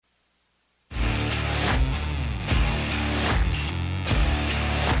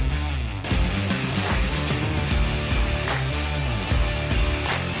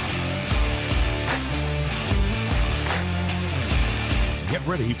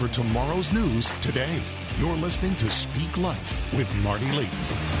ready for tomorrow's news today. You're listening to Speak Life with Marty Layton.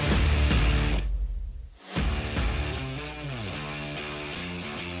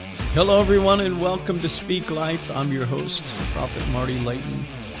 Hello, everyone, and welcome to Speak Life. I'm your host, Prophet Marty Layton.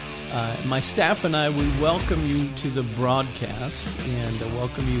 My staff and I, we welcome you to the broadcast and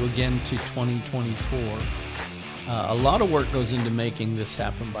welcome you again to 2024. A lot of work goes into making this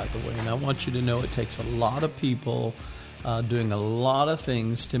happen, by the way, and I want you to know it takes a lot of people doing a lot of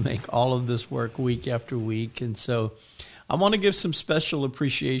things to make all of this work week after week. And so I want to give some special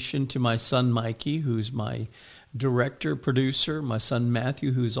appreciation to my son, Mikey, who's my director, producer, my son,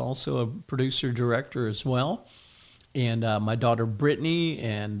 Matthew, who's also a producer, director as well, and my daughter, Brittany,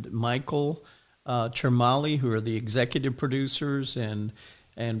 and Michael Chermali, who are the executive producers and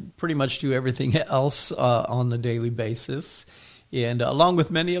pretty much do everything else on the daily basis. And along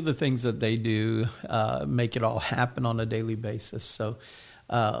with many other things that they do, make it all happen on a daily basis. So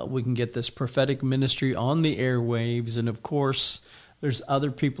we can get this prophetic ministry on the airwaves. And of course, there's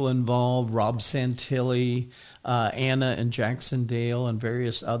other people involved, Rob Santilli, Anna and Jackson Dale, and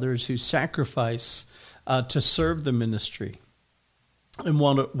various others who sacrifice to serve the ministry. And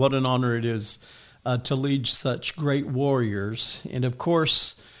what an honor it is to lead such great warriors. And of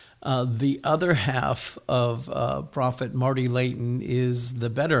course, the other half of Prophet Marty Layton is the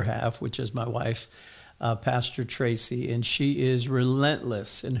better half, which is my wife, Pastor Tracy, and she is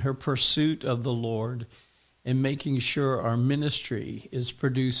relentless in her pursuit of the Lord and making sure our ministry is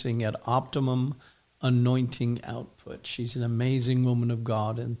producing at optimum anointing output. She's an amazing woman of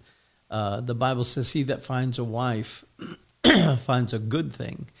God, and the Bible says, "He that finds a wife finds a good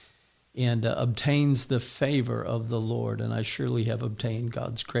thing and obtains the favor of the Lord." And I surely have obtained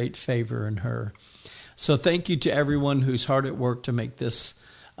God's great favor in her. So thank you to everyone who's hard at work to make this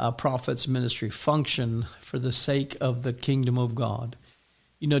prophet's ministry function for the sake of the kingdom of God.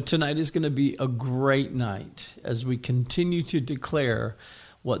 You know, tonight is going to be a great night as we continue to declare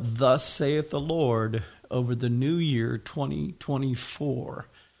what thus saith the Lord over the new year 2024.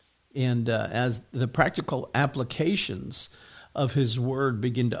 And as the practical applications of his word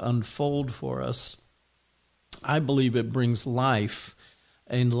begin to unfold for us, I believe it brings life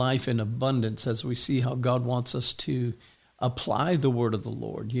and life in abundance as we see how God wants us to apply the word of the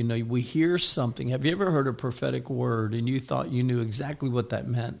Lord. You know, we hear something. Have you ever heard a prophetic word and you thought you knew exactly what that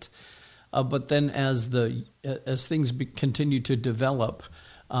meant? But then as things continue to develop,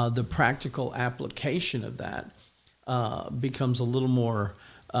 the practical application of that becomes a little more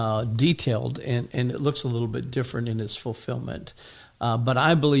detailed, and it looks a little bit different in its fulfillment. But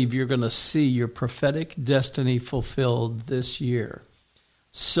I believe you're going to see your prophetic destiny fulfilled this year.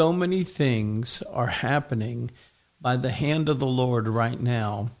 So many things are happening by the hand of the Lord right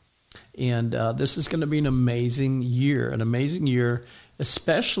now. And this is going to be an amazing year,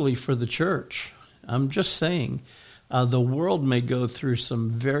 especially for the church. I'm just saying, the world may go through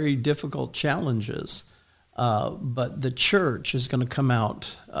some very difficult challenges, but the church is going to come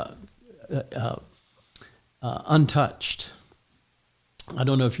out untouched. I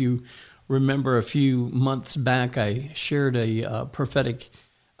don't know if you remember a few months back, I shared a prophetic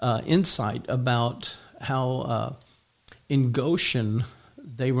insight about how in Goshen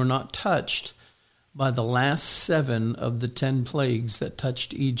they were not touched by the last 7 of the 10 plagues that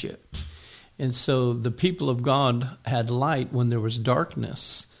touched Egypt. And so the people of God had light when there was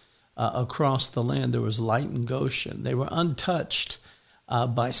darkness. Across the land, there was light in Goshen. They were untouched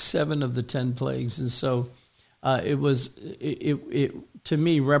by 7 of the 10 plagues, and so it to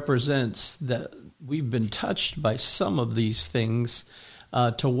me represents that we've been touched by some of these things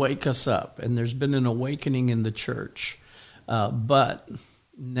to wake us up, and there's been an awakening in the church. But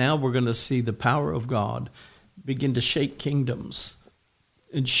now we're going to see the power of God begin to shake kingdoms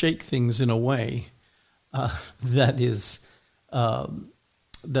and shake things in a way that is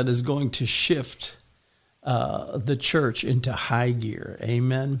going to shift the church into high gear.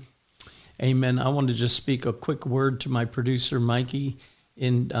 Amen. Amen. I want to just speak a quick word to my producer, Mikey,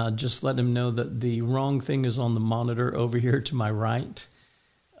 and just let him know that the wrong thing is on the monitor over here to my right,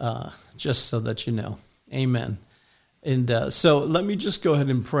 just so that you know. Amen. And so let me just go ahead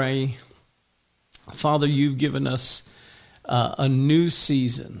and pray. Father, you've given us a new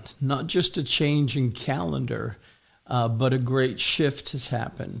season, not just a change in calendar, but a great shift has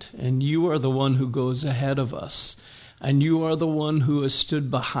happened. And you are the one who goes ahead of us. And you are the one who has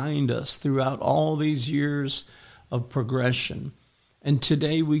stood behind us throughout all these years of progression. And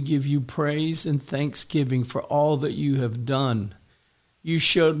today we give you praise and thanksgiving for all that you have done. You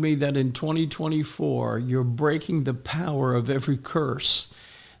showed me that in 2024, you're breaking the power of every curse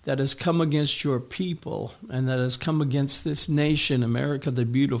that has come against your people and that has come against this nation, America the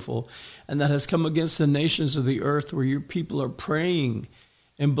Beautiful, and that has come against the nations of the earth where your people are praying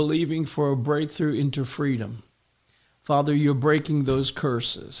and believing for a breakthrough into freedom. Father, you're breaking those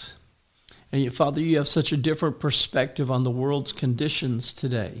curses. And Father, you have such a different perspective on the world's conditions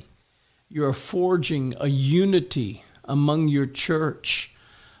today. You are forging a unity among your church.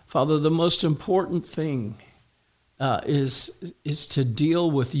 Father, the most important thing is to deal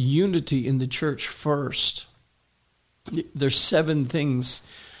with unity in the church first. There's 7 things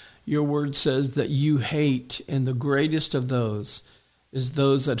your word says that you hate, and the greatest of those is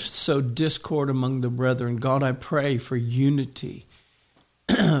those that sow discord among the brethren. God, I pray for unity.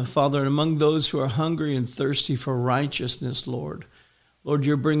 Father, among those who are hungry and thirsty for righteousness, Lord,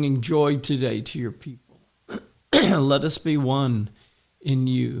 you're bringing joy today to your people. Let us be one in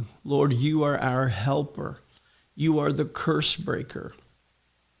you. Lord, you are our helper. You are the curse breaker.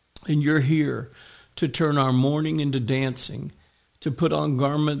 And you're here to turn our mourning into dancing, to put on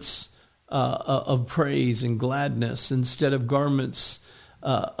garments of praise and gladness instead of garments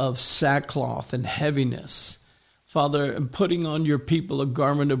of sackcloth and heaviness. Father, and putting on your people a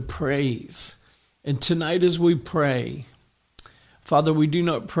garment of praise. And tonight as we pray, Father, we do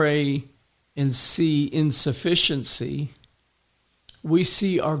not pray and see insufficiency. We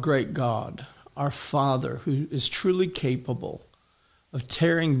see our great God, our Father, who is truly capable of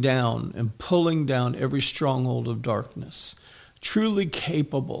tearing down and pulling down every stronghold of darkness, truly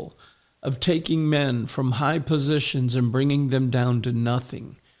capable of taking men from high positions and bringing them down to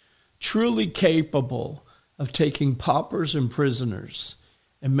nothing, truly capable of taking paupers and prisoners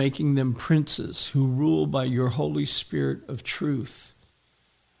and making them princes who rule by your Holy Spirit of truth.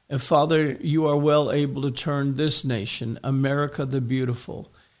 And Father, you are well able to turn this nation, America the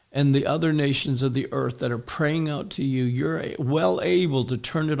Beautiful, and the other nations of the earth that are praying out to you, you're well able to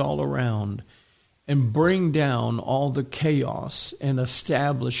turn it all around and bring down all the chaos and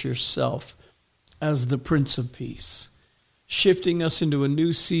establish yourself as the Prince of Peace, shifting us into a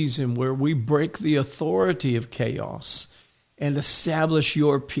new season where we break the authority of chaos and establish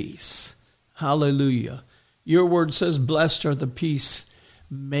your peace. Hallelujah. Your word says, blessed are the peacemakers.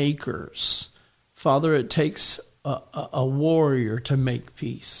 Father, it takes a warrior to make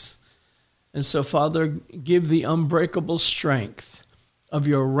peace. And so, Father, give the unbreakable strength of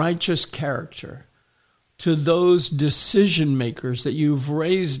your righteous character to those decision makers that you've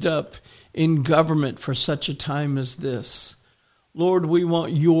raised up in government for such a time as this. Lord, we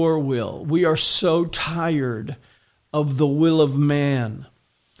want your will. We are so tired of the will of man,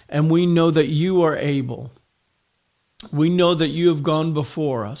 and we know that you are able. We know that you have gone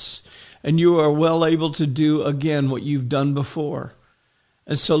before us, and you are well able to do again what you've done before.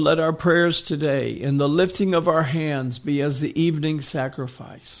 And so let our prayers today and the lifting of our hands be as the evening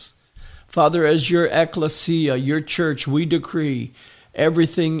sacrifice. Father, as your ecclesia, your church, we decree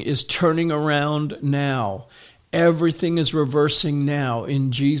everything is turning around now. Everything is reversing now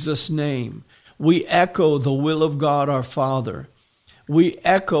in Jesus' name. We echo the will of God our Father. We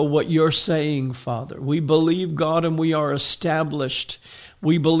echo what you're saying, Father. We believe, God, and we are established.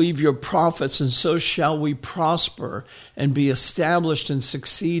 We believe your prophets, and so shall we prosper and be established and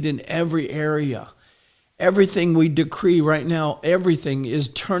succeed in every area. Everything we decree right now, everything is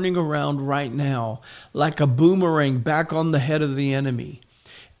turning around right now like a boomerang back on the head of the enemy.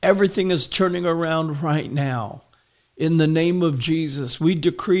 Everything is turning around right now. In the name of Jesus, we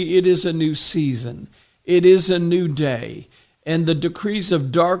decree it is a new season. It is a new day. And the decrees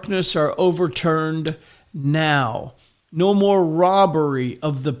of darkness are overturned now. No more robbery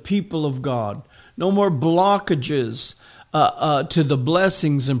of the people of God. No more blockages to the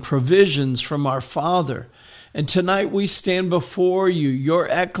blessings and provisions from our Father. And tonight we stand before you, your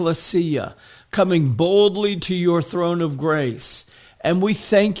ecclesia, coming boldly to your throne of grace. And we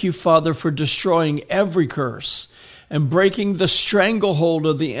thank you, Father, for destroying every curse and breaking the stranglehold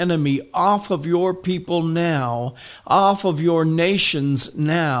of the enemy off of your people now, off of your nations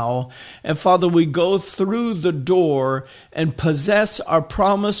now. And Father, we go through the door and possess our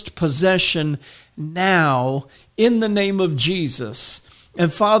promised possession now in the name of Jesus.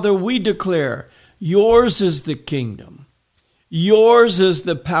 And Father, we declare yours is the kingdom, yours is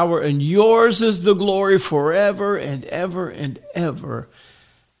the power, and yours is the glory forever and ever and ever.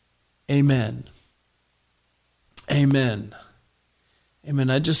 Amen. Amen. Amen.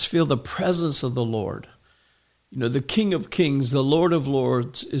 I just feel the presence of the Lord. You know, the King of Kings, the Lord of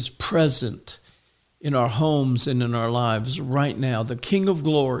Lords is present in our homes and in our lives right now. The King of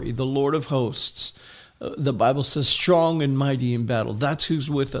Glory, the Lord of Hosts. The Bible says strong and mighty in battle. That's who's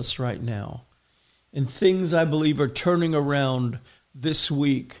with us right now. And things, I believe, are turning around this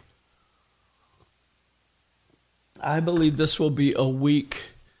week. I believe this will be a week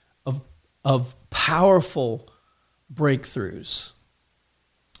of powerful breakthroughs.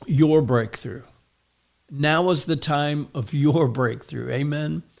 Your breakthrough. Now is the time of your breakthrough.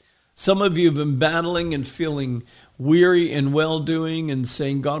 Amen. Some of you have been battling and feeling weary and well-doing and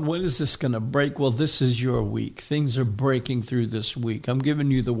saying, God, when is this going to break? Well, this is your week. Things are breaking through this week. I'm giving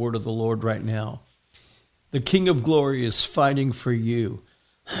you the word of the Lord right now. The King of Glory is fighting for you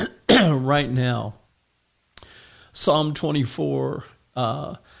right now. Psalm 24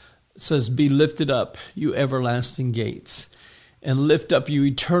 says, be lifted up, you everlasting gates, and lift up, you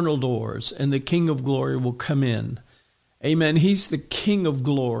eternal doors, and the King of Glory will come in. Amen. He's the King of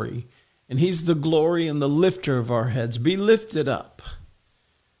Glory, and he's the glory and the lifter of our heads. Be lifted up.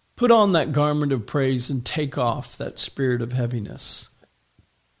 Put on that garment of praise and take off that spirit of heaviness.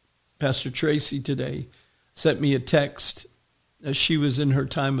 Pastor Tracy today sent me a text as she was in her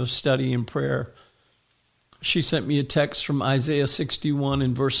time of study and prayer. She sent me a text from Isaiah 61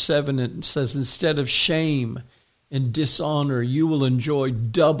 in verse 7. It says, instead of shame and dishonor, you will enjoy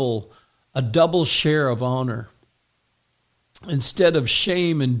a double share of honor. Instead of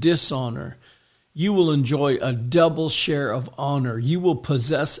shame and dishonor, you will enjoy a double share of honor. You will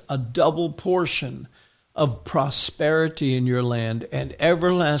possess a double portion of prosperity in your land, and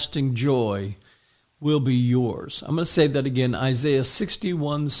everlasting joy will be yours. I'm going to say that again, Isaiah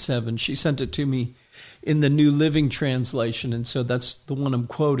 61:7. She sent it to me in the New Living Translation, and so that's the one I'm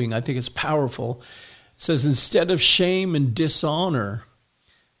quoting. I think it's powerful. It says, instead of shame and dishonor,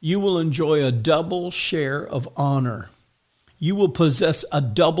 you will enjoy a double share of honor. You will possess a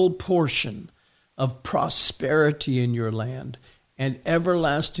double portion of prosperity in your land, and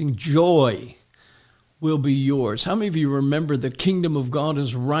everlasting joy will be yours. How many of you remember the kingdom of God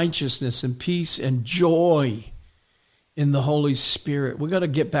is righteousness and peace and joy in the Holy Spirit? We got to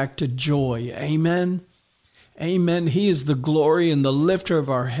get back to joy. Amen. Amen. He is the glory and the lifter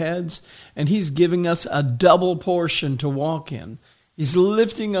of our heads, and he's giving us a double portion to walk in. He's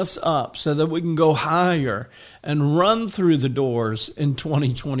lifting us up so that we can go higher and run through the doors in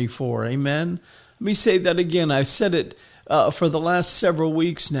 2024. Amen. Let me say that again. I've said it for the last several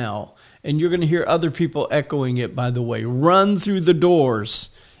weeks now, and you're going to hear other people echoing it, by the way. Run through the doors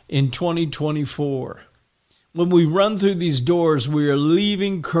in 2024. When we run through these doors, we are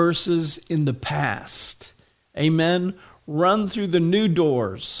leaving curses in the past. Amen. Run through the new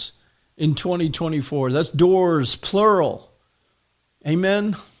doors in 2024. That's doors, plural.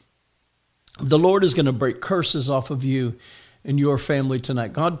 Amen. The Lord is going to break curses off of you and your family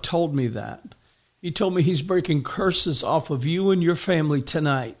tonight. God told me that. He told me he's breaking curses off of you and your family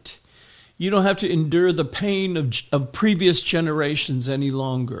tonight. You don't have to endure the pain of previous generations any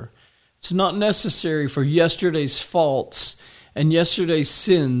longer. It's not necessary for yesterday's faults and yesterday's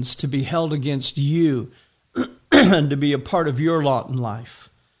sins to be held against you and to be a part of your lot in life.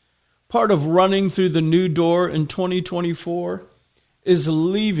 Part of running through the new door in 2024 is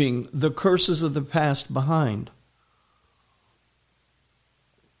leaving the curses of the past behind.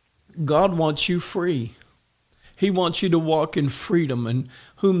 God wants you free. He wants you to walk in freedom, and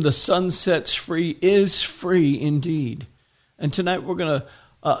whom the Son sets free is free indeed. And tonight we're going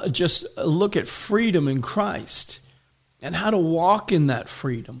to just look at freedom in Christ and how to walk in that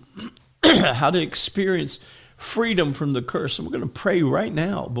freedom, how to experience freedom from the curse. And we're going to pray right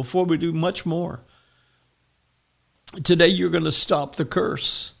now before we do much more. Today you're going to stop the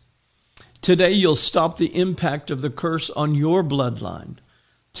curse. Today you'll stop the impact of the curse on your bloodline.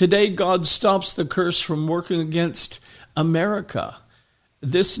 Today God stops the curse from working against America,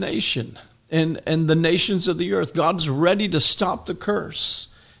 this nation, and the nations of the earth. God's ready to stop the curse.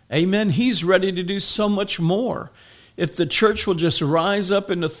 Amen. He's ready to do so much more. If the church will just rise up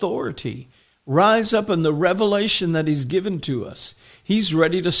in authority, rise up in the revelation that he's given to us, he's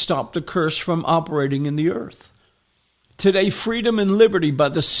ready to stop the curse from operating in the earth. Today, freedom and liberty by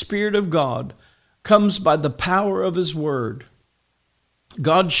the Spirit of God comes by the power of his word.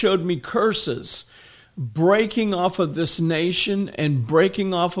 God showed me curses breaking off of this nation and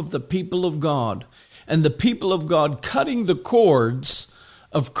breaking off of the people of God, and the people of God cutting the cords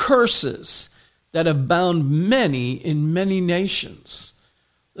of curses that have bound many in many nations.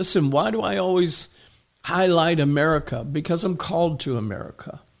 Listen, why do I always highlight America? Because I'm called to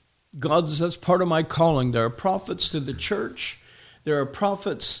America. That's part of my calling. There are prophets to the church. There are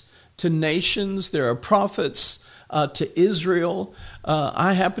prophets to nations. There are prophets to Israel.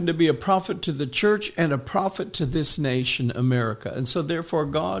 I happen to be a prophet to the church and a prophet to this nation, America. And so therefore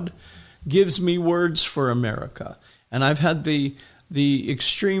God gives me words for America. And I've had the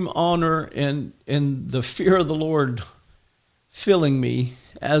extreme honor and the fear of the Lord filling me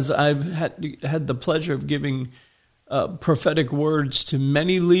as I've had the pleasure of giving prophetic words to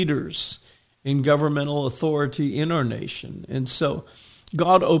many leaders in governmental authority in our nation. And so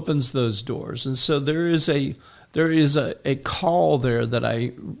God opens those doors. And so there is a call there that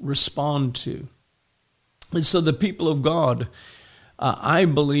I respond to. And so the people of God, I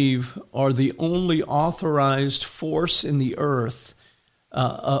believe, are the only authorized force in the earth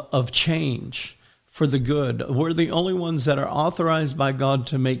of change for the good. We're the only ones that are authorized by God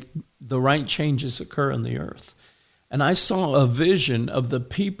to make the right changes occur in the earth. And I saw a vision of the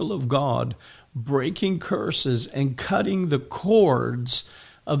people of God breaking curses and cutting the cords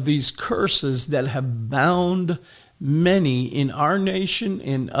of these curses that have bound many in our nation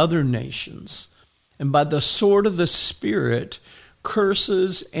and other nations. And by the sword of the Spirit,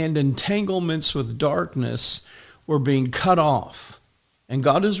 curses and entanglements with darkness were being cut off. And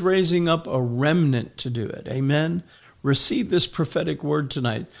God is raising up a remnant to do it. Amen? Receive this prophetic word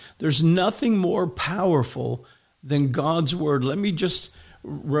tonight. There's nothing more powerful than God's word. Let me just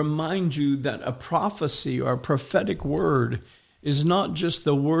remind you that a prophecy or a prophetic word is not just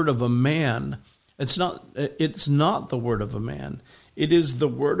the word of a man. It's not the word of a man. It is the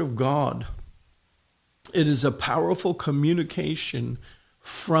word of God. It is a powerful communication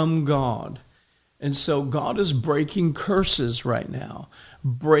from God. And so God is breaking curses right now.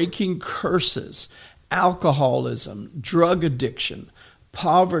 Breaking curses. Alcoholism, drug addiction,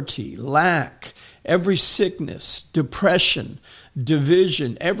 poverty, lack, every sickness, depression,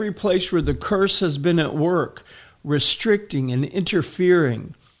 division, every place where the curse has been at work, restricting and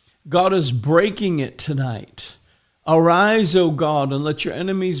interfering. God is breaking it tonight. Arise, O God, and let your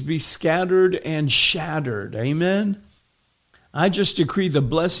enemies be scattered and shattered. Amen? I just decree the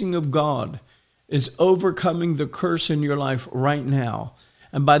blessing of God is overcoming the curse in your life right now.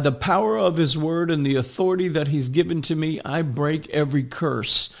 And by the power of his word and the authority that he's given to me, I break every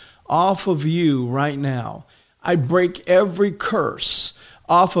curse off of you right now. I break every curse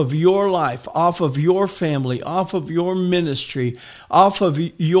off of your life, off of your family, off of your ministry, off of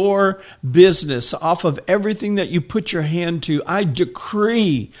your business, off of everything that you put your hand to. I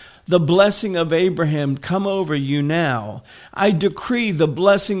decree the blessing of Abraham come over you now. I decree the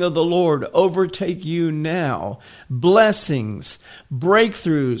blessing of the Lord overtake you now. Blessings,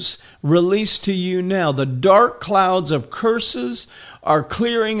 breakthroughs released to you now. The dark clouds of curses are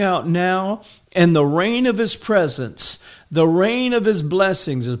clearing out now, and the rain of his presence, the rain of his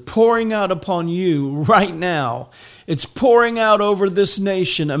blessings is pouring out upon you right now. It's pouring out over this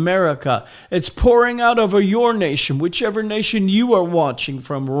nation, America. It's pouring out over your nation, whichever nation you are watching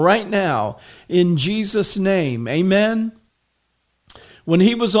from right now, in Jesus' name. Amen. When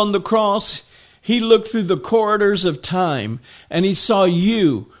he was on the cross, he looked through the corridors of time and he saw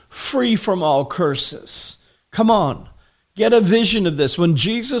you free from all curses. Come on, get a vision of this. When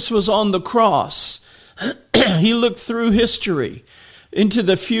Jesus was on the cross, he looked through history into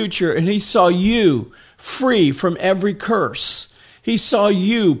the future and he saw you free from every curse. He saw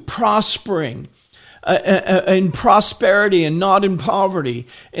you prospering in prosperity and not in poverty,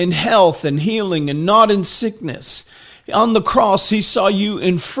 in health and healing and not in sickness. On the cross, he saw you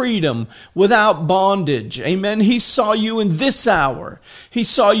in freedom without bondage. Amen. He saw you in this hour. He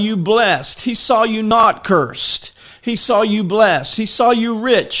saw you blessed. He saw you not cursed. He saw you blessed. He saw you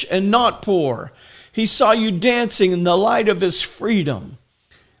rich and not poor. He saw you dancing in the light of his freedom,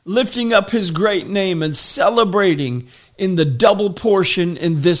 lifting up his great name and celebrating in the double portion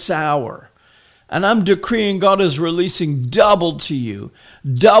in this hour. And I'm decreeing God is releasing double to you,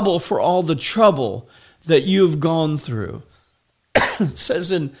 double for all the trouble that you've gone through. It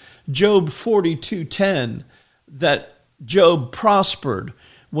says in Job 42:10 that Job prospered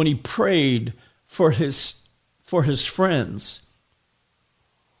when he prayed for his friends.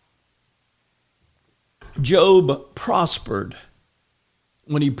 Job prospered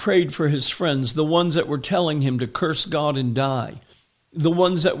when he prayed for his friends, the ones that were telling him to curse God and die, the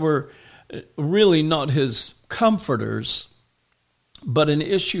ones that were really not his comforters, but an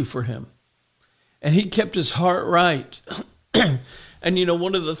issue for him. And he kept his heart right. And you know,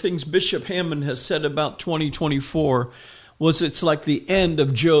 one of the things Bishop Hammond has said about 2024 was it's like the end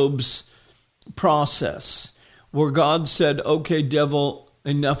of Job's process, where God said, okay, devil,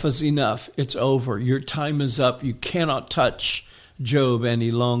 enough is enough. It's over. Your time is up. You cannot touch Job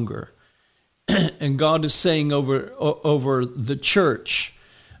any longer. And God is saying over the church,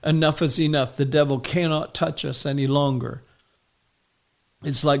 enough is enough. The devil cannot touch us any longer.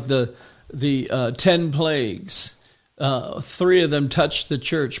 It's like the 10 plagues. 3 of them touched the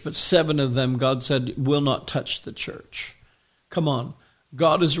church, but 7 of them, God said, will not touch the church. Come on.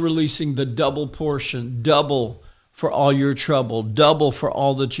 God is releasing the double portion, double for all your trouble, double for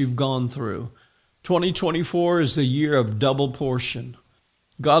all that you've gone through. 2024 is the year of double portion.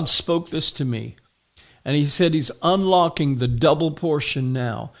 God spoke this to me, and he said he's unlocking the double portion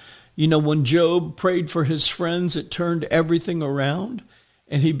now. You know, when Job prayed for his friends, it turned everything around,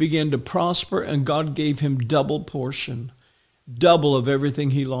 and he began to prosper, and God gave him double portion, double of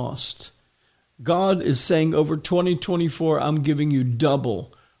everything he lost. God is saying over 2024, I'm giving you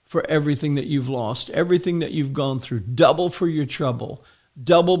double for everything that you've lost, everything that you've gone through, double for your trouble,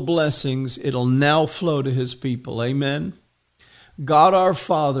 double blessings. It'll now flow to his people. Amen. God our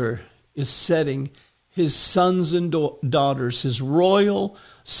Father is setting his sons and daughters, his royal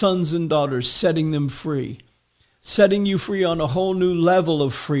sons and daughters, setting them free, setting you free on a whole new level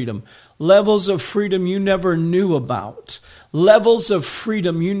of freedom, levels of freedom you never knew about, levels of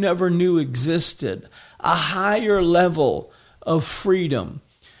freedom you never knew existed, a higher level of freedom,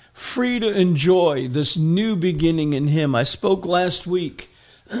 free to enjoy this new beginning in him. I spoke last week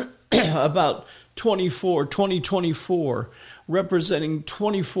about 2024, representing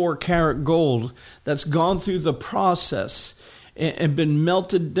 24 karat gold that's gone through the process and been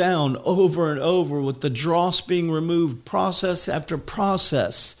melted down over and over with the dross being removed, process after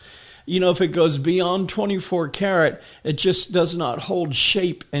process. You know, if it goes beyond 24 karat, it just does not hold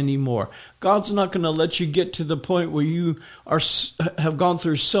shape anymore. God's not going to let you get to the point where you have gone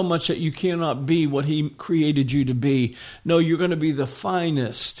through so much that you cannot be what he created you to be. No, you're going to be the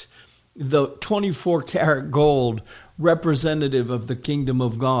finest, the 24 karat gold representative of the kingdom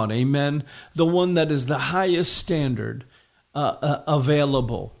of God. Amen. The one that is the highest standard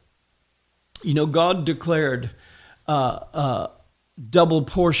available. You know, God declared double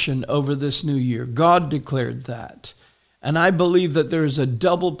portion over this new year. God declared that. And I believe that there is a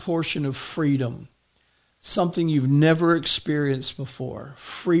double portion of freedom, something you've never experienced before.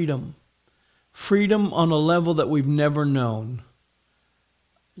 Freedom. Freedom on a level that we've never known.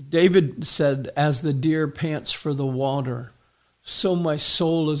 David said, as the deer pants for the water, so my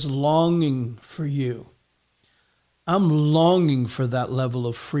soul is longing for you. I'm longing for that level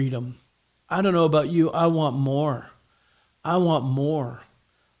of freedom. I don't know about you. I want more. I want more.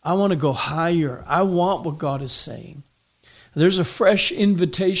 I want to go higher. I want what God is saying. There's a fresh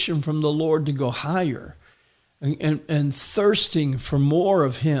invitation from the Lord to go higher and thirsting for more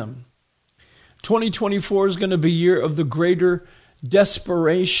of him. 2024 is going to be a year of the greater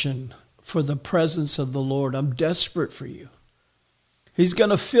desperation for the presence of the Lord. I'm desperate for you. He's going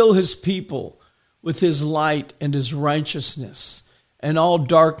to fill his people with his light and his righteousness, and all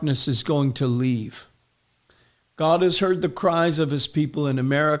darkness is going to leave. God has heard the cries of his people in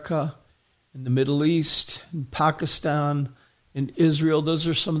America, in the Middle East, in Pakistan, in Israel. Those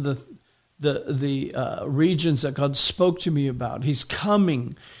are some of the regions that God spoke to me about. He's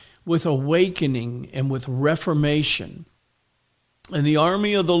coming with awakening and with reformation. And the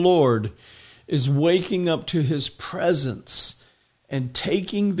army of the Lord is waking up to his presence and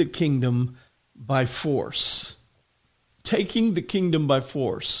taking the kingdom by force. Taking the kingdom by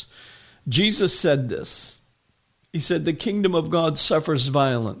force. Jesus said this. He said, the kingdom of God suffers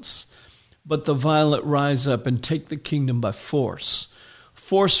violence, but the violent rise up and take the kingdom by force,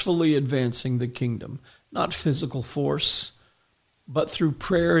 forcefully advancing the kingdom. Not physical force, but through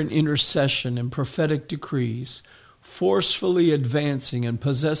prayer and intercession and prophetic decrees, forcefully advancing and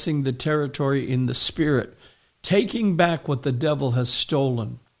possessing the territory in the spirit, taking back what the devil has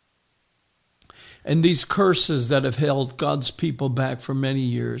stolen. And these curses that have held God's people back for many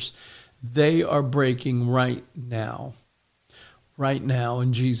years, they are breaking right now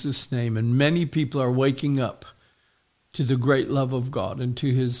in Jesus' name. And many people are waking up to the great love of God and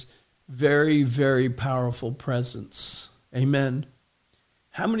to his very, very powerful presence. Amen.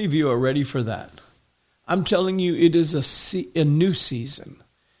 How many of you are ready for that? I'm telling you, it is a new season.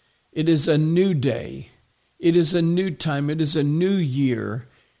 It is a new day. It is a new time. It is a new year.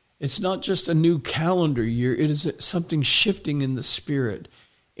 It's not just a new calendar year. It is something shifting in the spirit.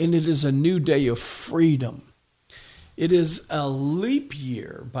 And it is a new day of freedom. It is a leap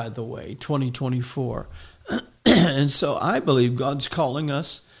year, by the way, 2024. And so I believe God's calling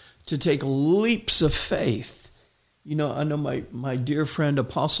us to take leaps of faith. You know, I know my dear friend,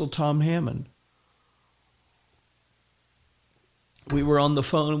 Apostle Tom Hammond. We were on the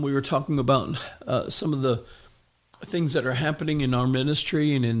phone and we were talking about some of the things that are happening in our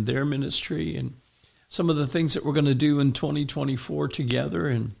ministry and in their ministry and some of the things that we're going to do in 2024 together.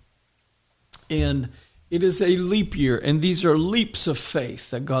 And it is a leap year, and these are leaps of faith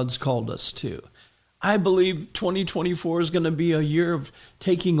that God's called us to. I believe 2024 is going to be a year of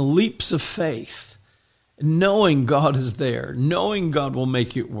taking leaps of faith, knowing God is there, knowing God will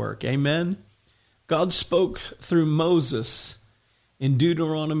make it work. Amen? God spoke through Moses in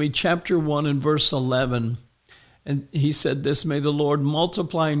Deuteronomy chapter 1 and verse 11. And he said this, may the Lord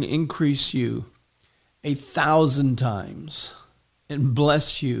multiply and increase you 1,000 times and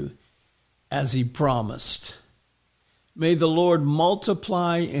bless you as he promised. May the Lord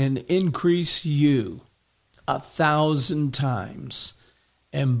multiply and increase you 1,000 times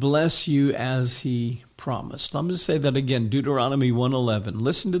and bless you as he promised. I'm going to say that again, Deuteronomy 1:11.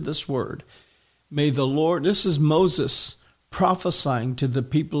 Listen to this word. May the Lord, this is Moses prophesying to the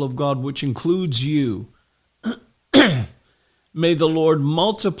people of God, which includes you. May the Lord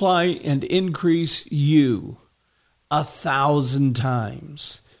multiply and increase you 1,000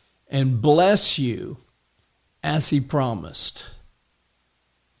 times and bless you as he promised.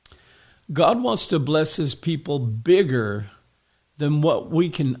 God wants to bless his people bigger than what we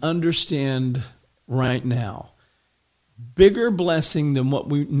can understand right now. Bigger blessing than what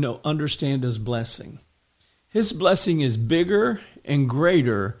we understand as blessing. His blessing is bigger and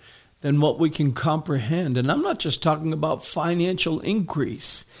greater than what we can comprehend. And I'm not just talking about financial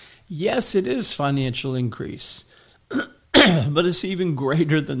increase. Yes, it is financial increase, but it's even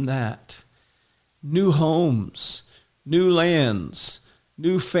greater than that. New homes, new lands,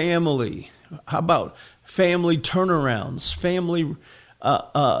 new family. How about family turnarounds, family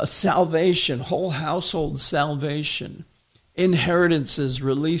salvation, whole household salvation, inheritances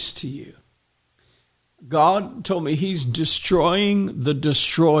released to you. God told me he's destroying the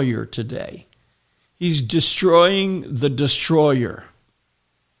destroyer today. He's destroying the destroyer.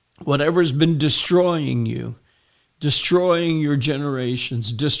 Whatever's been destroying you, destroying your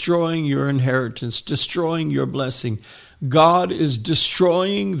generations, destroying your inheritance, destroying your blessing. God is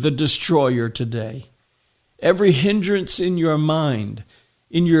destroying the destroyer today. Every hindrance in your mind,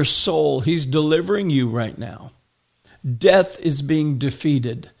 in your soul, he's delivering you right now. Death is being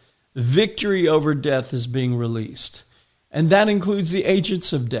defeated. Victory over death is being released. And that includes the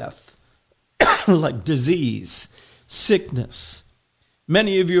agents of death, like disease, sickness.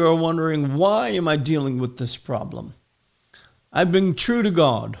 Many of you are wondering, why am I dealing with this problem? I've been true to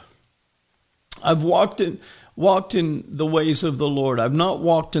God. I've walked in the ways of the Lord. I've not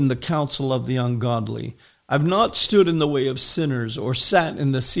walked in the counsel of the ungodly. I've not stood in the way of sinners or sat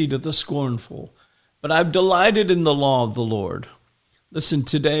in the seat of the scornful, but I've delighted in the law of the Lord. Listen,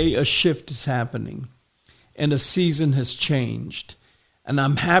 today a shift is happening and a season has changed. And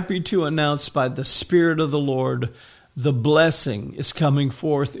I'm happy to announce by the Spirit of the Lord, the blessing is coming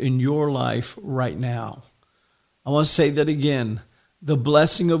forth in your life right now. I want to say that again. The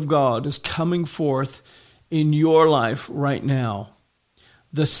blessing of God is coming forth in your life right now.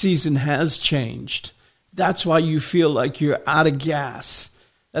 The season has changed. That's why you feel like you're out of gas.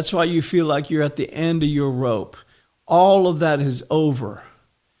 That's why you feel like you're at the end of your rope. All of that is over.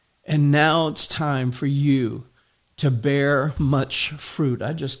 And now it's time for you to bear much fruit.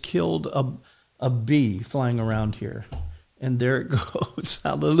 I just killed a bee flying around here. And there it goes.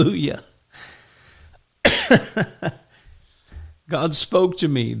 Hallelujah. God spoke to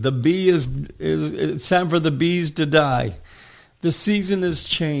me. The bee it's time for the bees to die. The season has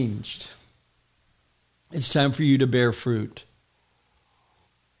changed. It's time for you to bear fruit.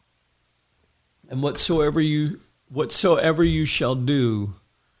 And whatsoever you shall do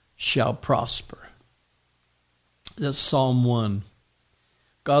shall prosper. That's Psalm 1.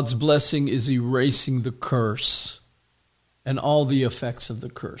 God's blessing is erasing the curse and all the effects of the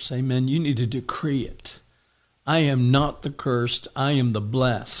curse. Amen. You need to decree it. I am not the cursed, I am the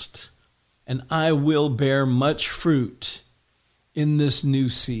blessed, and I will bear much fruit in this new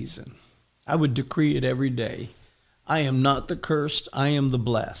season. I would decree it every day. I am not the cursed, I am the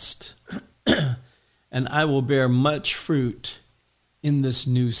blessed, and I will bear much fruit in this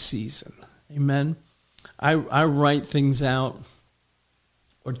new season. Amen. I write things out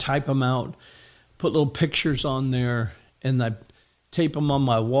or type them out, put little pictures on there, and I tape them on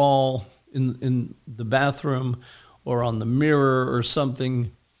my wall in the bathroom or on the mirror or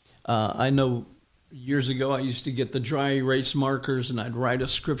something. I know years ago I used to get the dry erase markers and I'd write a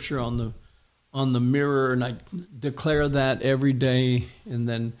scripture on the mirror and I'd declare that every day and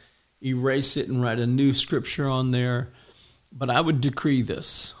then erase it and write a new scripture on there. But I would decree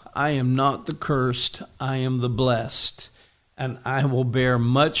this: I am not the cursed, I am the blessed, and I will bear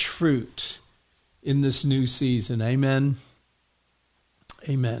much fruit in this new season. Amen.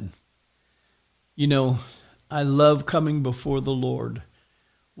 Amen. You know, I love coming before the Lord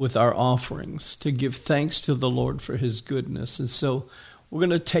with our offerings to give thanks to the Lord for his goodness. And so we're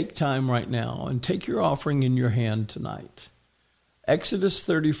going to take time right now and take your offering in your hand tonight. Exodus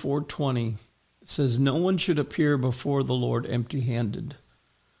 34:20, it says, no one should appear before the Lord empty-handed.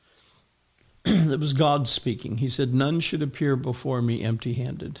 It was God speaking. He said, none should appear before me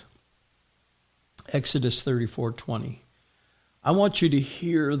empty-handed. Exodus 34:20. I want you to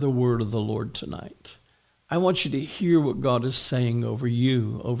hear the word of the Lord tonight. I want you to hear what God is saying over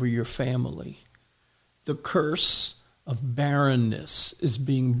you, over your family. The curse of barrenness is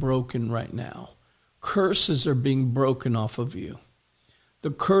being broken right now. Curses are being broken off of you.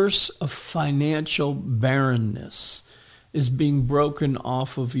 The curse of financial barrenness is being broken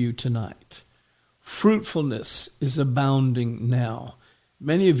off of you tonight. Fruitfulness is abounding now.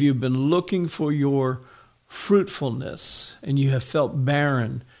 Many of you have been looking for your fruitfulness, and you have felt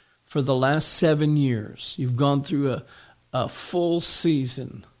barren for the last 7 years. You've gone through a full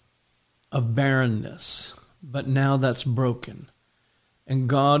season of barrenness, but now that's broken. And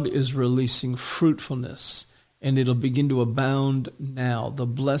God is releasing fruitfulness, and it'll begin to abound now. The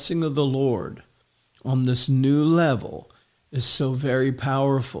blessing of the Lord on this new level is so very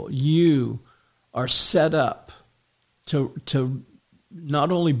powerful. You are set up to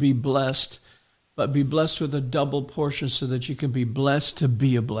not only be blessed, but be blessed with a double portion so that you can be blessed to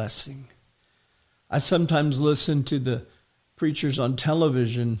be a blessing. I sometimes listen to the preachers on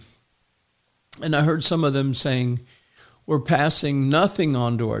television, and I heard some of them saying, we're passing nothing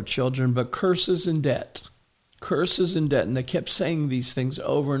on to our children but curses and debt. Curses and debt. And they kept saying these things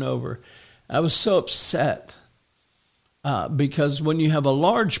over and over. I was so upset because when you have a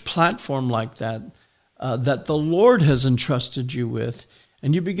large platform like that, that the Lord has entrusted you with,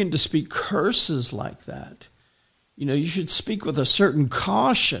 and you begin to speak curses like that, you should speak with a certain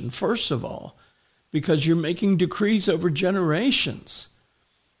caution, first of all, because you're making decrees over generations.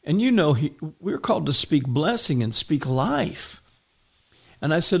 And we're called to speak blessing and speak life.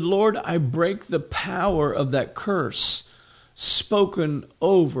 And I said, Lord, I break the power of that curse spoken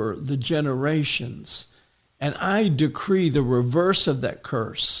over the generations. And I decree the reverse of that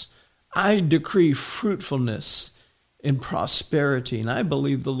curse. I decree fruitfulness and prosperity. And I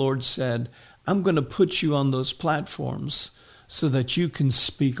believe the Lord said, I'm going to put you on those platforms so that you can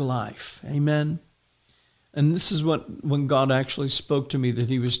speak life. Amen. And this is when God actually spoke to me, that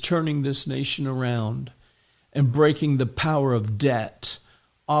he was turning this nation around and breaking the power of debt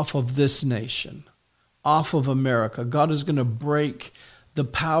off of this nation, off of America. God is going to break the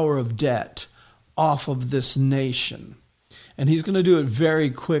power of debt off of this nation. And he's going to do it very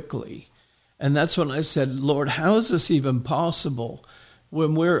quickly. And that's when I said, Lord, how is this even possible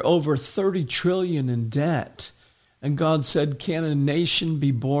when we're over 30 trillion in debt? And God said, can a nation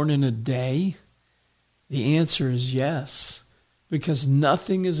be born in a day? The answer is yes, because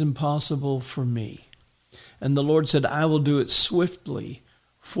nothing is impossible for me. And the Lord said, I will do it swiftly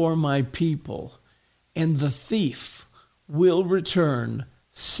for my people, and the thief will return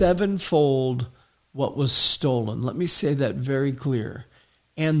sevenfold what was stolen. Let me say that very clear.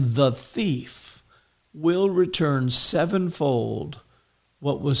 And the thief will return sevenfold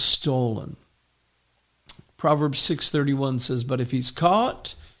what was stolen. Proverbs 6:31 says, but if he's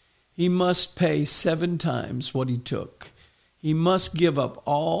caught, he must pay 7 times what he took. He must give up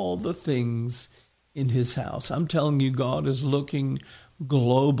all the things in his house. I'm telling you, God is looking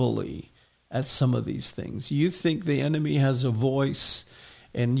globally at some of these things. You think the enemy has a voice,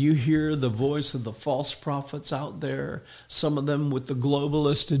 and you hear the voice of the false prophets out there, some of them with the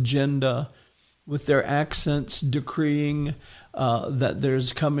globalist agenda, with their accents decreeing that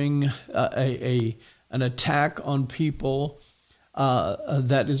there's coming an attack on people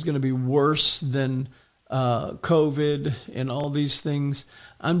that is going to be worse than COVID and all these things.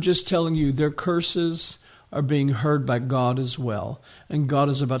 I'm just telling you, their curses are being heard by God as well. And God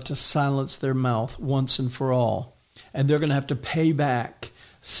is about to silence their mouth once and for all. And they're going to have to pay back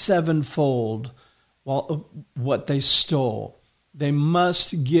sevenfold what they stole. They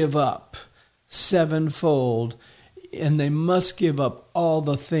must give up sevenfold, and they must give up all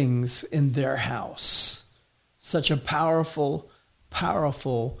the things in their house. Such a powerful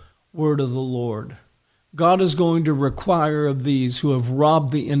word of the Lord. God is going to require of these who have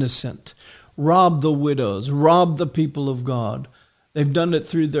robbed the innocent, robbed the widows, robbed the people of God. They've done it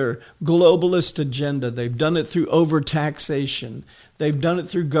through their globalist agenda. They've done it through overtaxation. They've done it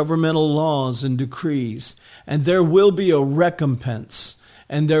through governmental laws and decrees. And there will be a recompense,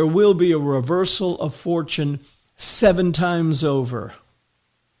 and there will be a reversal of fortune 7 times over.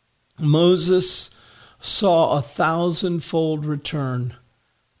 Moses saw 1,000-fold return,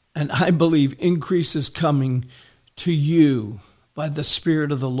 and I believe increase is coming to you by the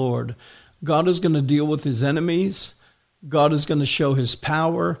Spirit of the Lord. God is going to deal with his enemies. God is going to show his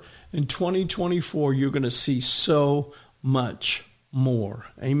power. In 2024, you're going to see so much more.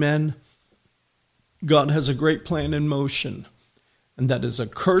 Amen. God has a great plan in motion, and that is a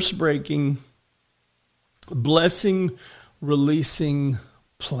curse-breaking, Blessing, releasing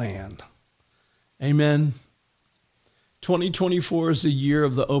plan. Amen. 2024 is the year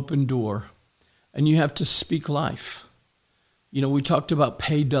of the open door, and you have to speak life. You know, we talked about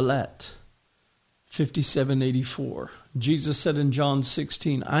pay delet, 5784. Jesus said in John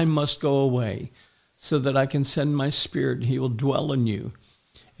 16, I must go away so that I can send my Spirit, and he will dwell in you.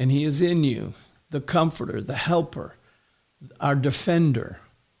 And he is in you, the comforter, the helper, our defender.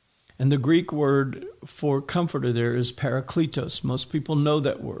 And the Greek word for comforter there is parakletos. Most people know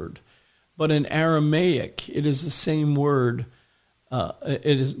that word. But in Aramaic, it is the same word.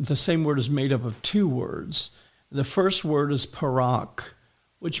 The same word is made up of two words. The first word is parak,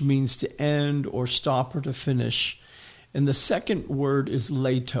 which means to end or stop or to finish. And the second word is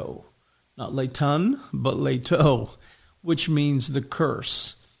leto. Not leitan, but leto, which means the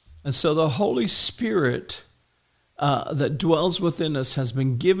curse. And so the Holy Spirit that dwells within us has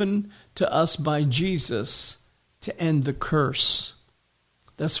been given to us by Jesus to end the curse.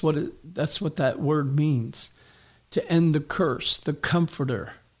 That's what that word means, to end the curse. The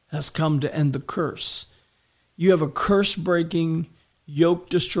Comforter has come to end the curse. You have a curse-breaking,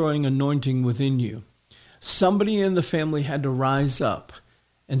 yoke-destroying anointing within you. Somebody in the family had to rise up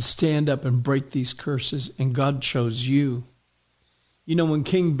and stand up and break these curses, and God chose you. You know, when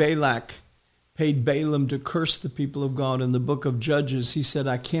King Balak paid Balaam to curse the people of God in the book of Judges, he said,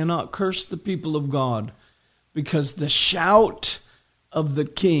 I cannot curse the people of God because the shout of the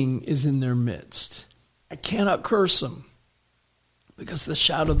king is in their midst. I cannot curse them because the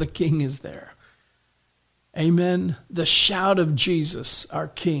shout of the king is there. Amen. The shout of Jesus, our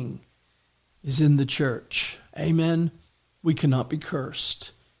King, is in the church. Amen. We cannot be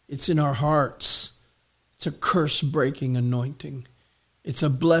cursed. It's in our hearts. It's a curse-breaking anointing. It's a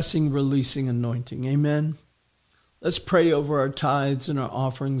blessing-releasing anointing. Amen. Let's pray over our tithes and our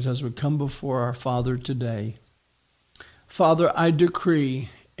offerings as we come before our Father today. Father, I decree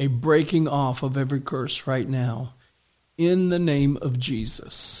a breaking off of every curse right now in the name of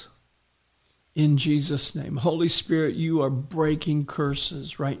Jesus. In Jesus' name. Holy Spirit, you are breaking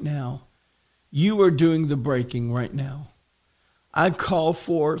curses right now. You are doing the breaking right now. I call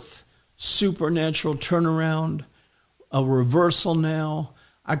forth supernatural turnaround, a reversal now.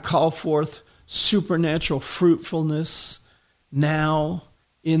 I call forth supernatural fruitfulness now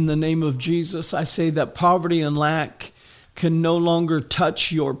in the name of Jesus. I say that poverty and lack can no longer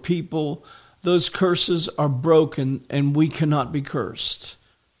touch your people. Those curses are broken and we cannot be cursed.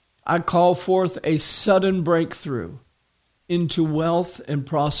 I call forth a sudden breakthrough into wealth and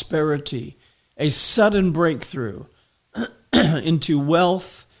prosperity, a sudden breakthrough into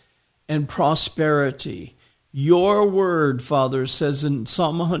wealth and prosperity. Your word, Father, says in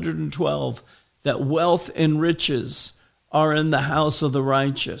Psalm 112 that wealth and riches are in the house of the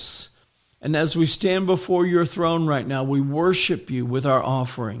righteous. And as we stand before your throne right now, we worship you with our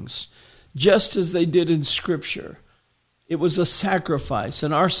offerings, just as they did in Scripture. It was a sacrifice,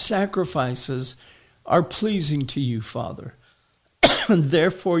 and our sacrifices are pleasing to you, Father. And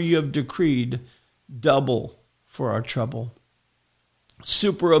therefore you have decreed double for our trouble.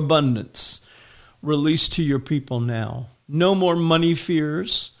 Superabundance released to your people now. No more money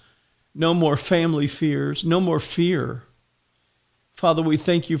fears, no more family fears, no more fear. Father, we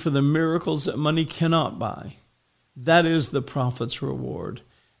thank you for the miracles that money cannot buy. That is the prophet's reward.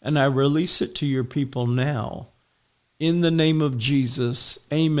 And I release it to your people now. In the name of Jesus,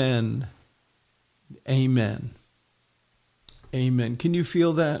 amen. Amen. Amen. Can you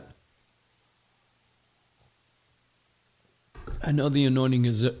feel that? I know the anointing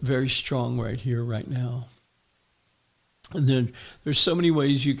is very strong right here, right now. And then there's so many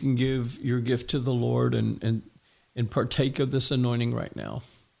ways you can give your gift to the Lord and partake of this anointing right now.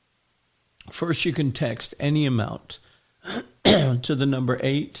 First, you can text any amount to the number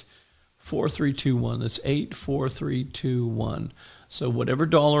 84321. That's 84321. So whatever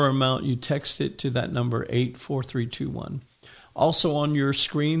dollar amount, you text it to that number 84321. Also on your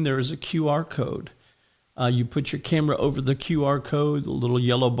screen, there is a QR code. You put your camera over the QR code, the little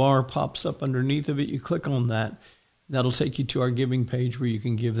yellow bar pops up underneath of it. You click on that. That'll take you to our giving page where you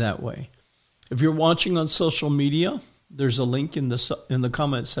can give that way. If you're watching on social media, there's a link in the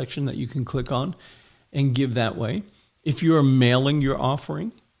comment section that you can click on and give that way. If you are mailing your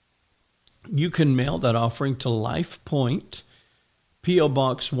offering, you can mail that offering to Life Point, P.O.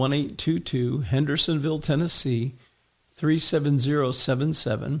 Box 1822, Hendersonville, Tennessee,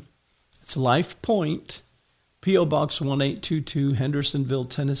 37077. It's Life Point, P.O. Box 1822, Hendersonville,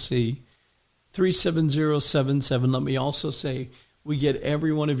 Tennessee, 37077. Let me also say, we get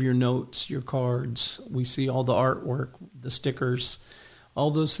every one of your notes, your cards. We see all the artwork, the stickers,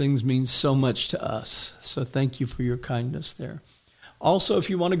 All those things mean so much to us. So thank you for your kindness there. Also, if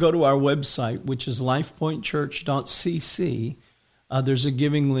you want to go to our website, which is lifepointchurch.cc, there's a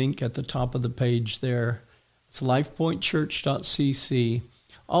giving link at the top of the page there. It's lifepointchurch.cc.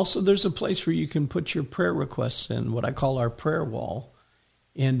 Also, there's a place where you can put your prayer requests in, what I call our prayer wall.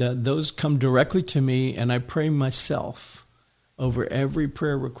 And those come directly to me, and I pray myself over every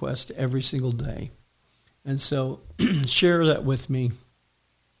prayer request every single day. And so share that with me,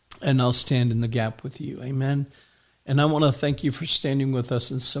 and I'll stand in the gap with you. Amen. And I want to thank you for standing with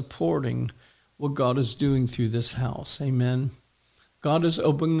us and supporting what God is doing through this house. Amen. God is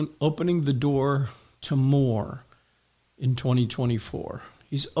opening the door to more in 2024.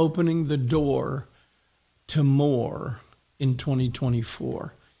 He's opening the door to more in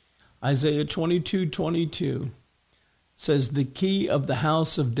 2024. Isaiah 22:22 says, "The key of the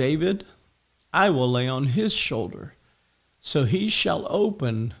house of David I will lay on his shoulder, so he shall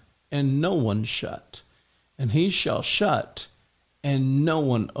open and no one shut, and he shall shut and no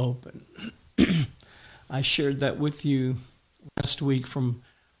one open." I shared that with you last week from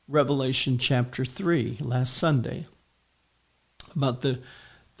Revelation chapter 3, last Sunday, about the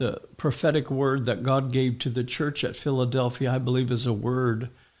prophetic word that God gave to the church at Philadelphia. I believe is a word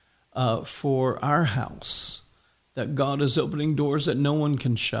for our house, that God is opening doors that no one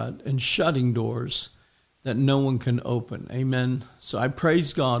can shut and shutting doors that no one can open. Amen. So I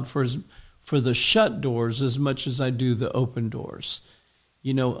praise God for the shut doors as much as I do the open doors.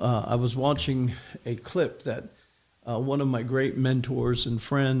 You know, I was watching a clip that one of my great mentors and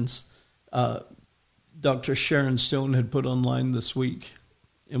friends, Dr. Sharon Stone, had put online this week.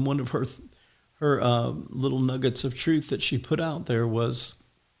 And one of her little nuggets of truth that she put out there was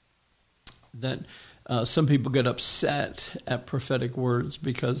that some people get upset at prophetic words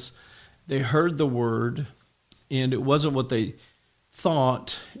because they heard the word and it wasn't what they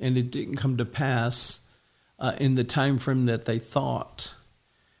thought, and it didn't come to pass in the time frame that they thought.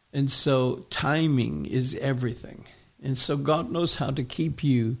 And so timing is everything. And so God knows how to keep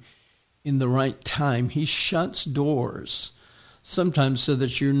you in the right time. He shuts doors sometimes so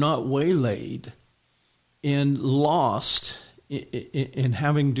that you're not waylaid and lost in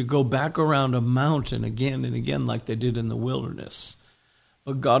having to go back around a mountain again and again like they did in the wilderness.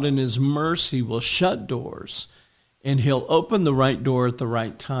 But God in his mercy will shut doors, and he'll open the right door at the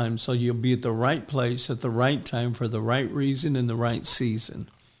right time, so you'll be at the right place at the right time for the right reason in the right season.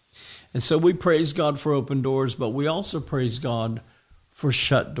 And so we praise God for open doors, but we also praise God for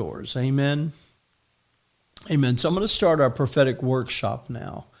shut doors. Amen. Amen. So I'm going to start our prophetic workshop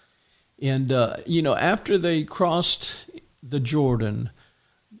now. And, after they crossed the Jordan,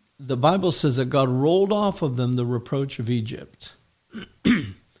 the Bible says that God rolled off of them the reproach of Egypt.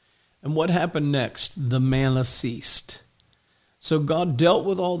 And what happened next? The manna ceased. So God dealt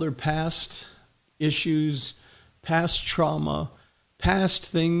with all their past issues, past trauma, past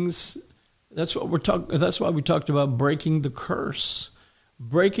things. That's why we talked about breaking the curse,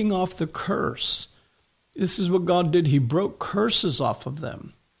 breaking off the curse. This is what God did. He broke curses off of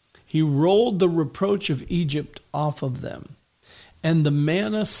them. He rolled the reproach of Egypt off of them. And the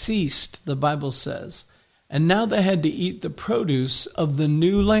manna ceased, the Bible says. And now they had to eat the produce of the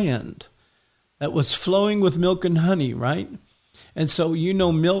new land that was flowing with milk and honey, right? And so,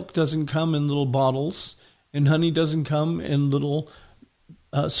 milk doesn't come in little bottles, and honey doesn't come in little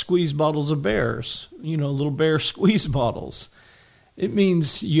squeeze bottles of bears, little bear squeeze bottles. It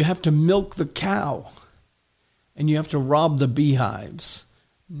means you have to milk the cow, and you have to rob the beehives.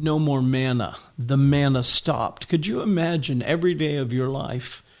 No more manna. The manna stopped. Could you imagine every day of your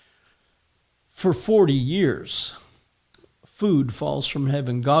life for 40 years, food falls from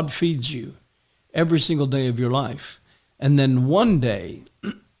heaven. God feeds you every single day of your life. And then one day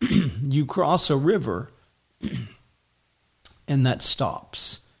you cross a river and that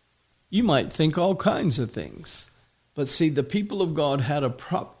stops. You might think all kinds of things. But see, the people of God had a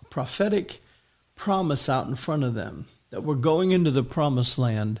prophetic promise out in front of them that we're going into the promised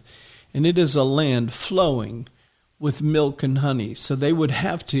land, and it is a land flowing with milk and honey. So they would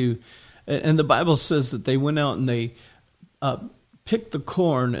have to, and the Bible says that they went out and they picked the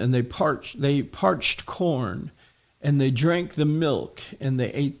corn, and they parched corn, and they drank the milk, and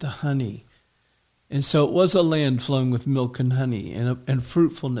they ate the honey. And so it was a land flowing with milk and honey and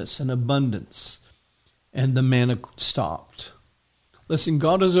fruitfulness and abundance, and the manna stopped. Listen,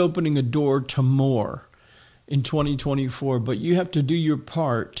 God is opening a door to more in 2024, but you have to do your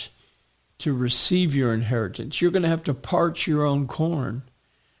part to receive your inheritance. You're going to have to parch your own corn.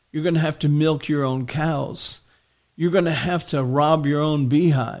 You're going to have to milk your own cows. You're going to have to rob your own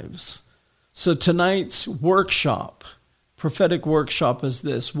beehives. So tonight's workshop, prophetic workshop is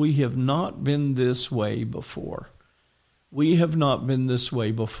this: we have not been this way before. We have not been this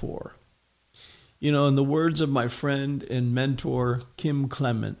way before. You know, in the words of my friend and mentor, Kim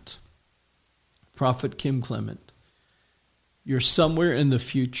Clement, Prophet Kim Clement, you're somewhere in the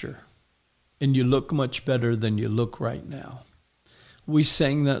future, and you look much better than you look right now. We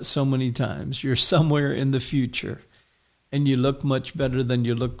sang that so many times. You're somewhere in the future, and you look much better than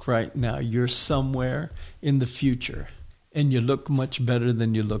you look right now. You're somewhere in the future, and you look much better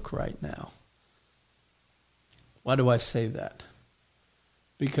than you look right now. Why do I say that?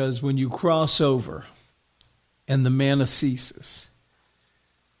 Because when you cross over and the manna ceases,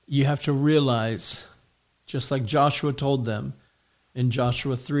 you have to realize, just like Joshua told them in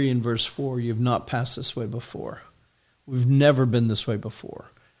Joshua 3 and verse 4, you've not passed this way before. We've never been this way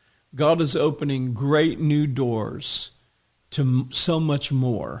before. God is opening great new doors to so much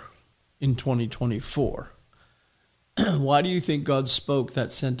more in 2024. Why do you think God spoke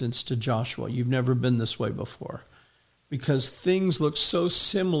that sentence to Joshua? You've never been this way before. Because things look so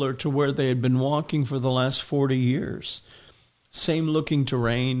similar to where they had been walking for the last 40 years. Same looking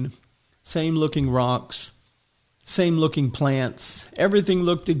terrain, same looking rocks, same looking plants. Everything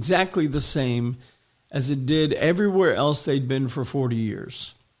looked exactly the same as it did everywhere else they'd been for 40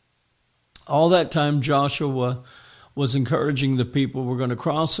 years. All that time, Joshua was encouraging the people, we're going to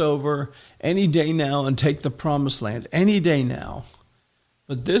cross over any day now and take the promised land, any day now.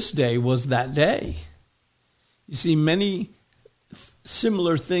 But this day was that day. You see, many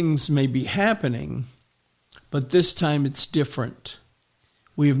similar things may be happening, but this time it's different.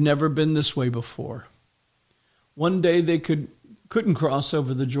 We have never been this way before. One day they couldn't cross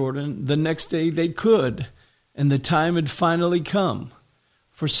over the Jordan. The next day they could, and the time had finally come.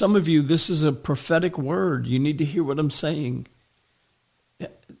 For some of you, this is a prophetic word. You need to hear what I'm saying.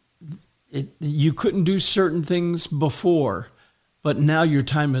 You couldn't do certain things before, but now your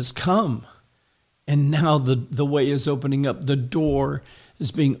time has come. And now the way is opening up. The door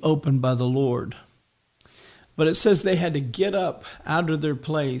is being opened by the Lord. But it says they had to get up out of their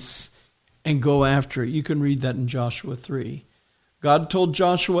place and go after it. You can read that in Joshua 3. God told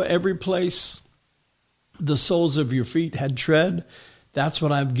Joshua, every place the soles of your feet had tread, that's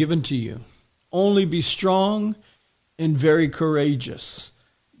what I've given to you. Only be strong and very courageous.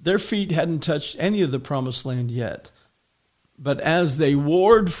 Their feet hadn't touched any of the promised land yet. But as they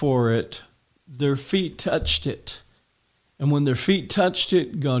warred for it, their feet touched it. And when their feet touched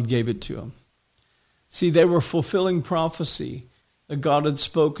it, God gave it to them. See, they were fulfilling prophecy that God had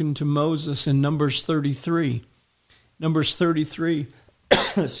spoken to Moses in Numbers 33. Numbers 33,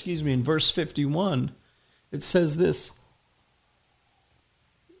 in verse 51, it says this: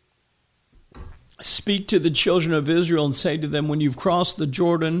 speak to the children of Israel and say to them, when you've crossed the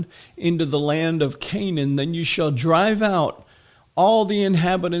Jordan into the land of Canaan, then you shall drive out all the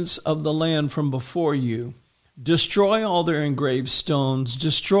inhabitants of the land from before you. Destroy all their engraved stones,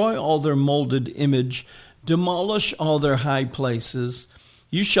 destroy all their molded image, demolish all their high places.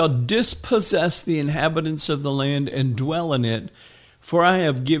 You shall dispossess the inhabitants of the land and dwell in it, for I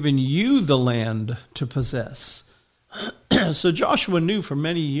have given you the land to possess. So Joshua knew for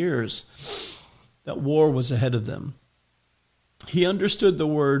many years that war was ahead of them. He understood the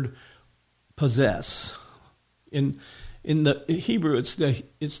word possess. In the Hebrew, it's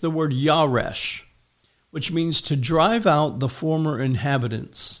the word yaresh, which means to drive out the former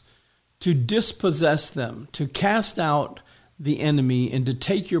inhabitants, to dispossess them, to cast out the enemy, and to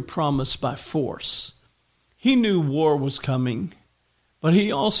take your promise by force. He knew war was coming, but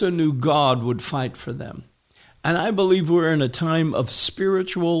he also knew God would fight for them. And I believe we're in a time of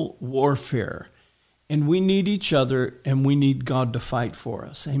spiritual warfare, and we need each other, and we need God to fight for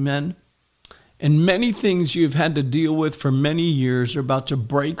us. Amen? And many things you've had to deal with for many years are about to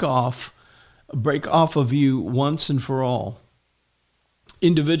break off of you once and for all.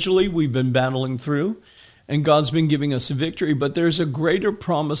 Individually, we've been battling through, and God's been giving us victory, but there's a greater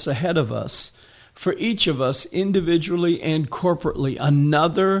promise ahead of us for each of us individually and corporately,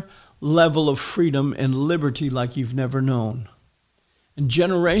 another level of freedom and liberty like you've never known. And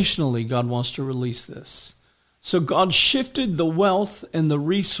generationally, God wants to release this. So God shifted the wealth and the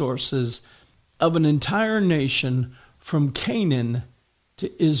resources of an entire nation from Canaan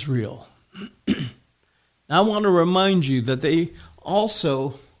to Israel. Now, I want to remind you that they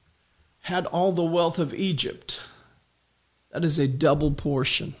also had all the wealth of Egypt. That is a double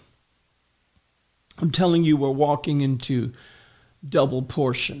portion. I'm telling you, we're walking into double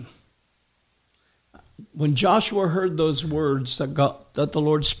portion. When Joshua heard those words that the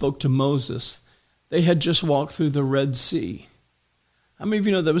Lord spoke to Moses, they had just walked through the Red Sea. How many of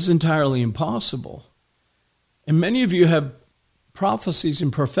you know that was entirely impossible? And many of you have prophecies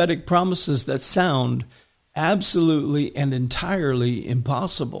and prophetic promises that sound absolutely and entirely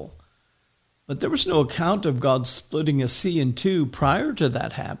impossible. But there was no account of God splitting a sea in two prior to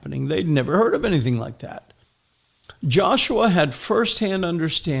that happening. They'd never heard of anything like that. Joshua had firsthand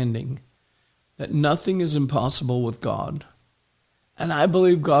understanding that nothing is impossible with God. And I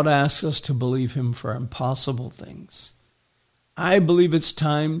believe God asks us to believe him for impossible things. I believe it's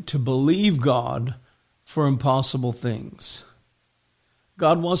time to believe God for impossible things.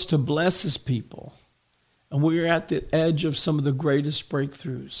 God wants to bless his people. And we're at the edge of some of the greatest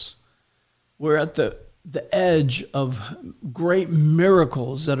breakthroughs. We're at the edge of great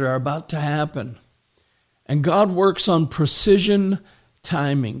miracles that are about to happen. And God works on precision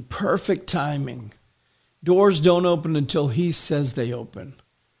timing, perfect timing. Doors don't open until he says they open.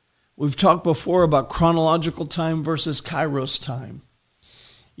 We've talked before about chronological time versus Kairos time.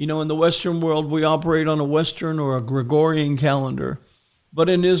 You know, in the Western world, we operate on a Western or a Gregorian calendar. But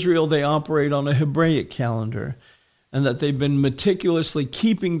in Israel, they operate on a Hebraic calendar, and that they've been meticulously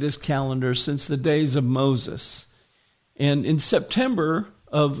keeping this calendar since the days of Moses. And in September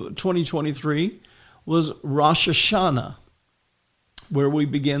of 2023 was Rosh Hashanah, where we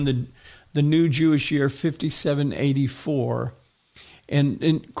began the new Jewish year 5784. And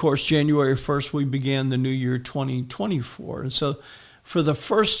of course, January 1st, we began the new year 2024. And so for the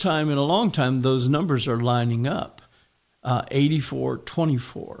first time in a long time, those numbers are lining up.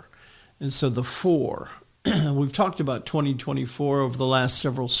 84-24. And so the 4. We've talked about 2024 over the last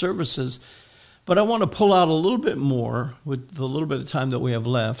several services, but I want to pull out a little bit more with the little bit of time that we have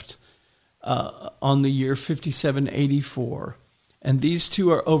left on the year 5784. And these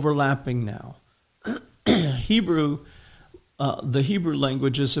two are overlapping now. The Hebrew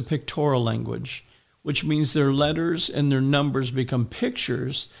language is a pictorial language, which means their letters and their numbers become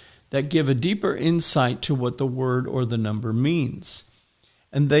pictures that give a deeper insight to what the word or the number means.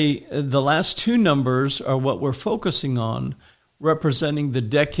 And the last two numbers are what we're focusing on, representing the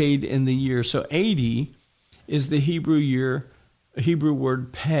decade and the year. So 80 is the Hebrew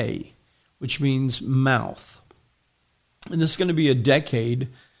word pay, which means mouth. And this is going to be a decade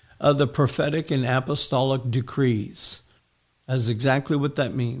of the prophetic and apostolic decrees. That's exactly what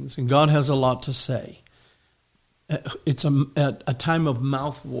that means. And God has a lot to say. It's a time of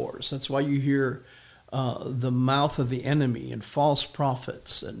mouth wars. That's why you hear the mouth of the enemy and false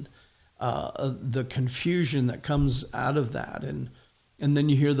prophets and the confusion that comes out of that. And then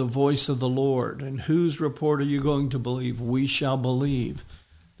you hear the voice of the Lord. And whose report are you going to believe? We shall believe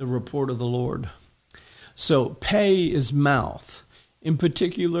the report of the Lord. So pay is mouth. In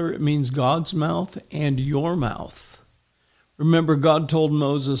particular, it means God's mouth and your mouth. Remember, God told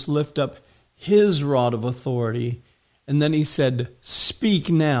Moses, lift up his rod of authority, and then he said, speak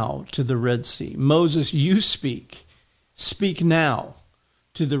now to the Red Sea. Moses, you speak. Speak now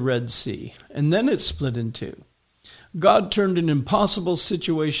to the Red Sea. And then it split in two. God turned an impossible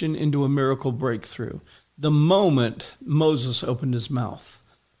situation into a miracle breakthrough the moment Moses opened his mouth.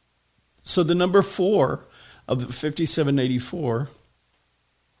 So the number 4 of 5784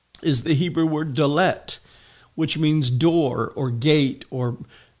 is the Hebrew word dalet, which means door or gate, or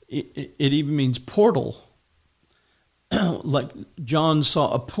it even means portal. Like John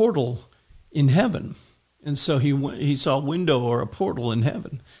saw a portal in heaven. And so he saw a window or a portal in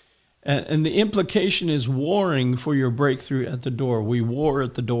heaven. And the implication is warring for your breakthrough at the door. We war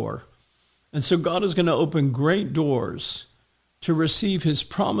at the door. And so God is going to open great doors to receive his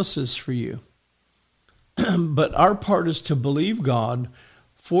promises for you. But our part is to believe God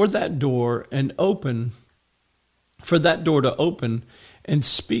for that door and open, for that door to open, and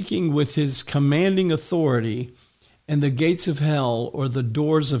speaking with his commanding authority, and the gates of hell or the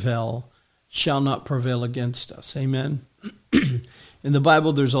doors of hell shall not prevail against us. Amen. In the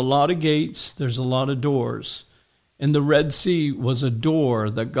Bible, there's a lot of gates, there's a lot of doors. And the Red Sea was a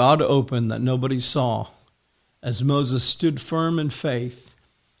door that God opened that nobody saw. As Moses stood firm in faith,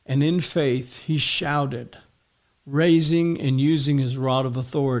 and in faith he shouted, raising and using his rod of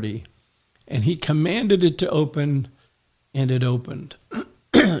authority. And he commanded it to open, and it opened.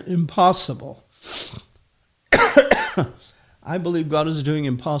 Impossible. I believe God is doing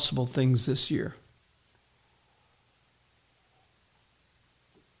impossible things this year.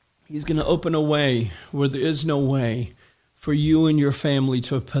 He's going to open a way where there is no way for you and your family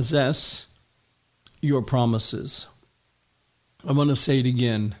to possess your promises. I want to say it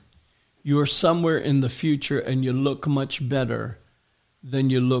again. You are somewhere in the future and you look much better than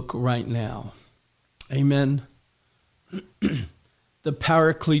you look right now. Amen. The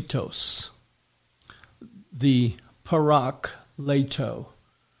Parakletos, the Parakleto,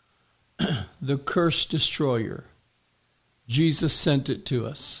 the curse destroyer. Jesus sent it to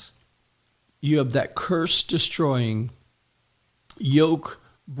us. You have that curse destroying, yoke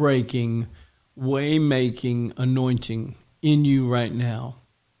breaking, way making anointing in you right now.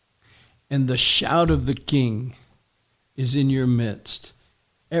 And the shout of the King is in your midst.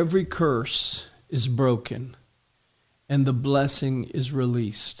 Every curse is broken and the blessing is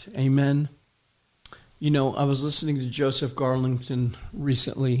released. Amen. You know, I was listening to Joseph Garlington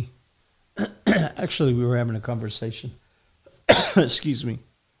recently. Actually, we were having a conversation. Excuse me.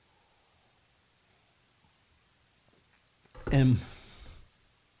 And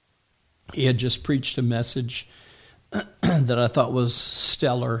he had just preached a message that I thought was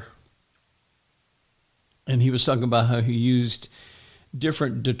stellar. And he was talking about how he used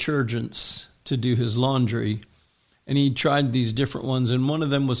different detergents to do his laundry. And he tried these different ones, and one of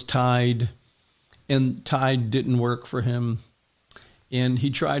them was Tide, and Tide didn't work for him. And he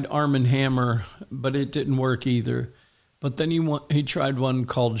tried Arm & Hammer, but it didn't work either. But then he tried one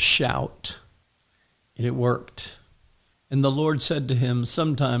called Shout, and it worked. And the Lord said to him,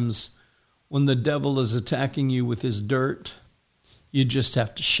 sometimes when the devil is attacking you with his dirt, you just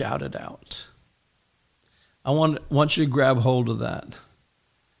have to shout it out. I want you to grab hold of that.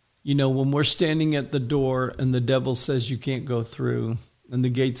 You know, when we're standing at the door and the devil says you can't go through and the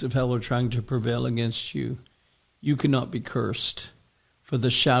gates of hell are trying to prevail against you, you cannot be cursed, for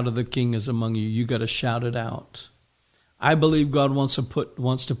the shout of the King is among you. You got to shout it out. I believe God wants to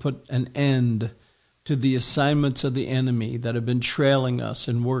put an end to the assignments of the enemy that have been trailing us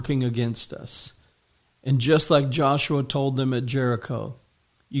and working against us. And just like Joshua told them at Jericho,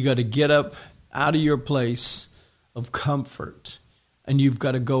 you got to get up out of your place of comfort, and you've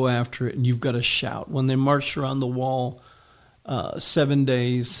got to go after it, and you've got to shout. When they marched around the wall 7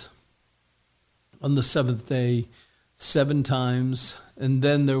 days, on the seventh day, 7 times, and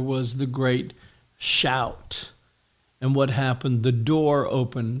then there was the great shout. And what happened? The door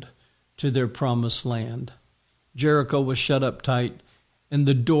opened to their promised land. Jericho was shut up tight, and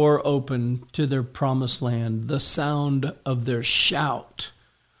the door opened to their promised land. The sound of their shout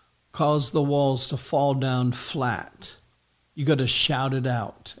caused the walls to fall down flat. You got to shout it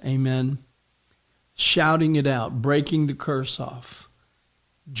out. Amen. Shouting it out, breaking the curse off.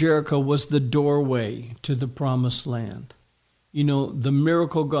 Jericho was the doorway to the promised land. You know, the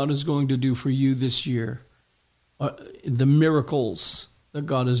miracle God is going to do for you this year, the miracles that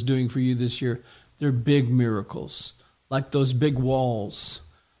God is doing for you this year, they're big miracles, like those big walls,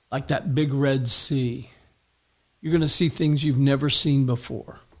 like that big Red Sea. You're going to see things you've never seen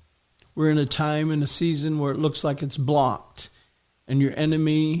before. We're in a time and a season where it looks like it's blocked, and your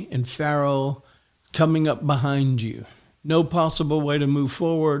enemy and Pharaoh coming up behind you. No possible way to move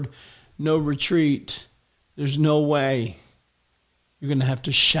forward, no retreat. There's no way. You're going to have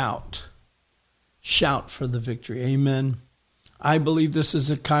to shout. Shout for the victory. Amen. I believe this is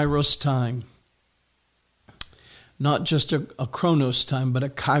a Kairos time. Not just a Chronos time, but a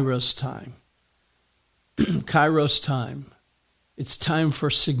Kairos time. Kairos time. It's time for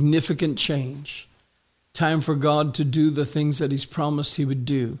significant change. Time for God to do the things that he's promised he would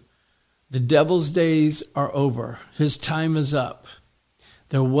do. The devil's days are over. His time is up.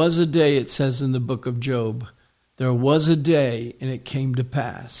 There was a day, it says in the book of Job. There was a day, and it came to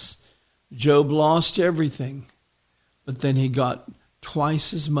pass. Job lost everything, but then he got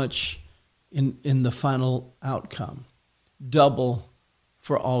twice as much in the final outcome. Double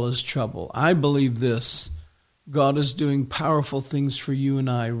for all his trouble. I believe this. God is doing powerful things for you and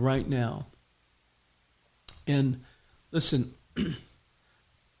I right now. And listen,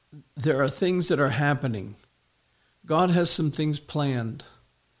 there are things that are happening. God has some things planned.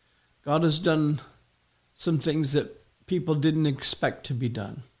 God has done some things that people didn't expect to be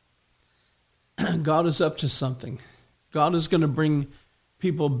done. God is up to something. God is going to bring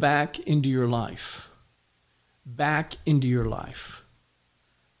people back into your life. Back into your life.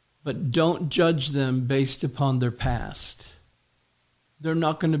 But don't judge them based upon their past. They're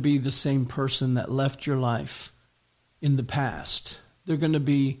not going to be the same person that left your life in the past. They're going to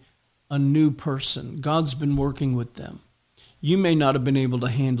be a new person. God's been working with them. You may not have been able to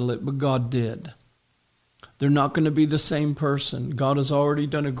handle it, but God did. They're not going to be the same person. God has already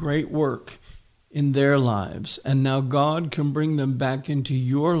done a great work in their lives, and now God can bring them back into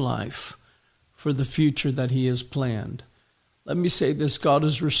your life for the future that he has planned. Let me say this, God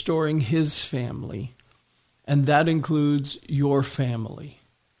is restoring his family, and that includes your family.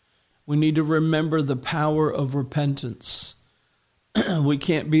 We need to remember the power of repentance. We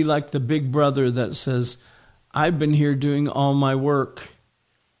can't be like the big brother that says, I've been here doing all my work,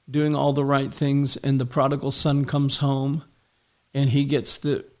 doing all the right things, and the prodigal son comes home, and he gets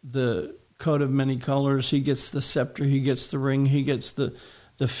the coat of many colors. He gets the scepter. He gets the ring. He gets the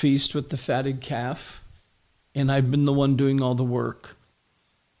feast with the fatted calf. And I've been the one doing all the work.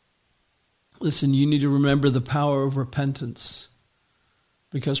 Listen, you need to remember the power of repentance,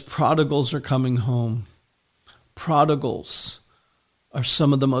 because prodigals are coming home. Prodigals are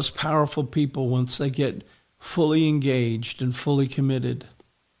some of the most powerful people once they get fully engaged and fully committed.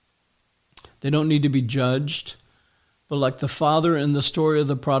 They don't need to be judged, but like the father in the story of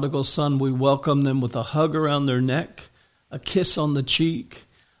the prodigal son, we welcome them with a hug around their neck, a kiss on the cheek,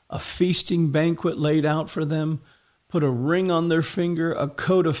 a feasting banquet laid out for them, put a ring on their finger, a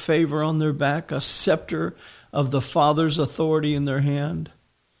coat of favor on their back, a scepter of the Father's authority in their hand.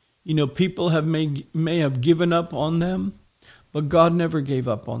 You know, people may have given up on them, but God never gave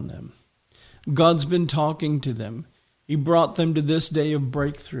up on them. God's been talking to them. He brought them to this day of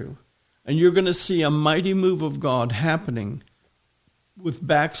breakthrough. And you're going to see a mighty move of God happening with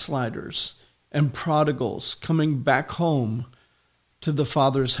backsliders and prodigals coming back home to the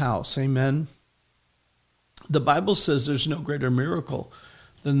Father's house. Amen. The Bible says there's no greater miracle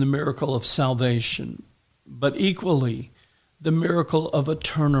than the miracle of salvation, but equally the miracle of a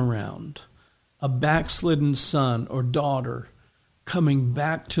turnaround, a backslidden son or daughter coming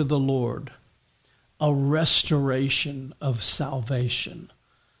back to the Lord, a restoration of salvation,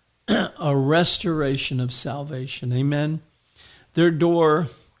 a restoration of salvation. Amen. Their door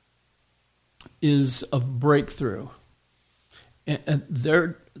is of breakthrough. And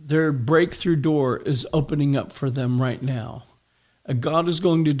their breakthrough door is opening up for them right now. God is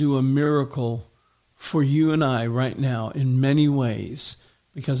going to do a miracle for you and I right now in many ways,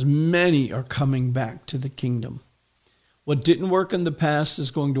 because many are coming back to the kingdom. What didn't work in the past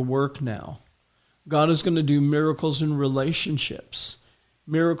is going to work now. God is going to do miracles in relationships,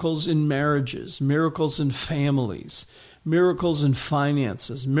 miracles in marriages, miracles in families, miracles in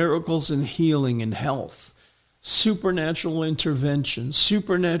finances, miracles in healing and health. Supernatural intervention,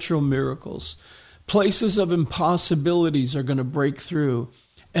 supernatural miracles. Places of impossibilities are going to break through,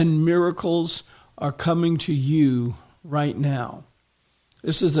 and miracles are coming to you right now.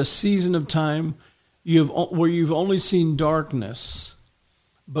 This is a season of time where you've only seen darkness,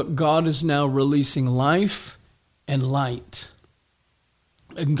 but God is now releasing life and light.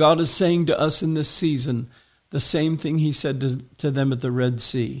 And God is saying to us in this season the same thing he said to them at the Red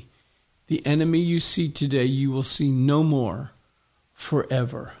Sea. The enemy you see today, you will see no more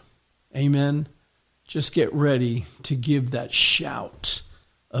forever. Amen. Just get ready to give that shout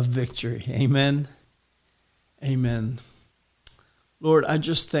of victory. Amen. Amen. Lord, I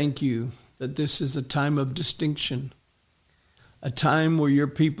just thank you that this is a time of distinction, a time where your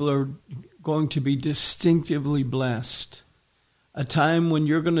people are going to be distinctively blessed, a time when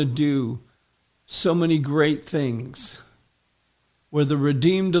you're going to do so many great things, where the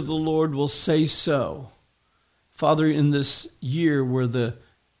redeemed of the Lord will say so. Father, in this year where the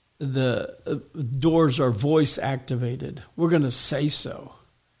doors are voice activated, we're going to say so.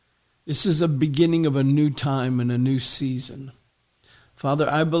 This is a beginning of a new time and a new season. Father,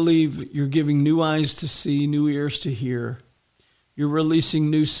 I believe you're giving new eyes to see, new ears to hear. You're releasing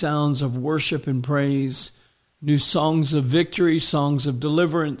new sounds of worship and praise, new songs of victory, songs of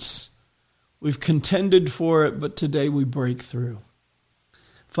deliverance. We've contended for it, but today we break through.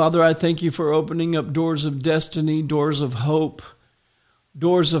 Father, I thank you for opening up doors of destiny, doors of hope,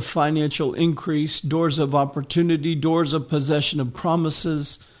 doors of financial increase, doors of opportunity, doors of possession of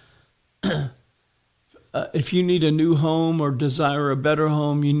promises. If you need a new home or desire a better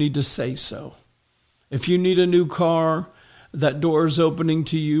home, you need to say so. If you need a new car, that door is opening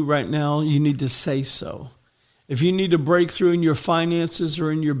to you right now, you need to say so. If you need a breakthrough in your finances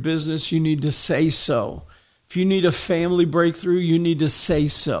or in your business, you need to say so. If you need a family breakthrough, you need to say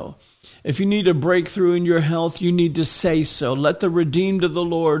so. If you need a breakthrough in your health, you need to say so. Let the redeemed of the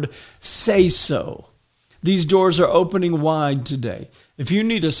Lord say so. These doors are opening wide today. If you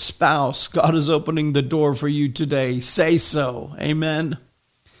need a spouse, God is opening the door for you today. Say so. Amen.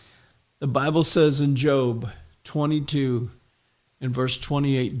 The Bible says in Job 22 and verse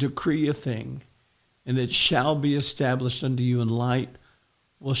 28, decree a thing, and it shall be established unto you, and light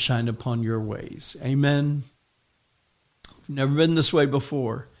will shine upon your ways. Amen. Never been this way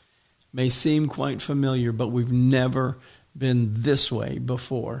before. May seem quite familiar, but we've never been this way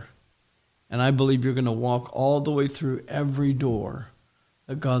before. And I believe you're going to walk all the way through every door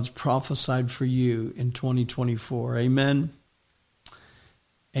that God's prophesied for you in 2024. Amen.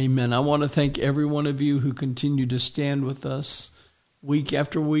 Amen. I want to thank every one of you who continue to stand with us week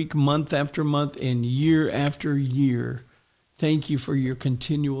after week, month after month, and year after year. Thank you for your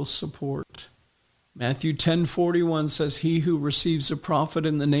continual support. Matthew 10:41 says, "He who receives a prophet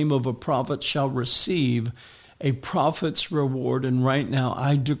in the name of a prophet shall receive a prophet's reward." And right now,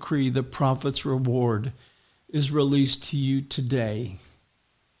 I decree the prophet's reward is released to you today.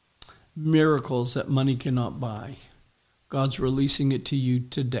 Miracles that money cannot buy. God's releasing it to you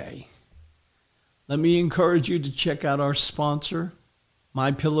today. Let me encourage you to check out our sponsor,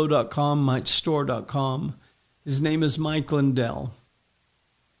 mypillow.com, mightstore.com. His name is Mike Lindell.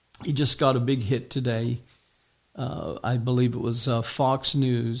 He just got a big hit today. I believe it was Fox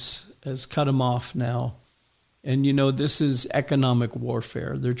News has cut him off now. And you know, this is economic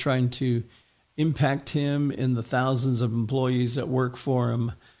warfare. They're trying to impact him and the thousands of employees that work for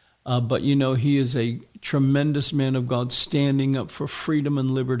him. But you know, he is a tremendous man of God standing up for freedom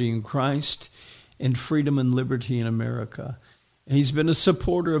and liberty in Christ and freedom and liberty in America. And he's been a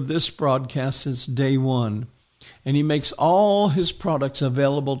supporter of this broadcast since day one. And he makes all his products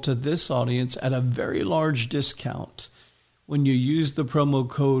available to this audience at a very large discount when you use the promo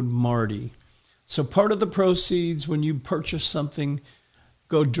code Marty. So part of the proceeds when you purchase something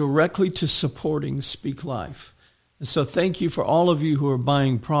go directly to supporting Speak Life. And so thank you for all of you who are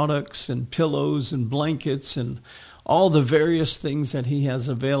buying products and pillows and blankets and all the various things that he has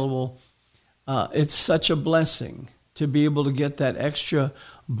available. It's such a blessing to be able to get that extra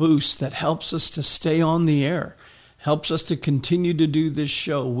boost that helps us to stay on the air, helps us to continue to do this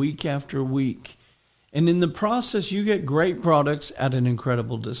show week after week. And in the process, you get great products at an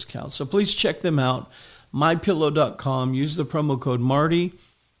incredible discount. So please check them out, mypillow.com. Use the promo code Marty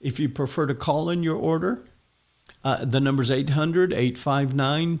if you prefer to call in your order. The number is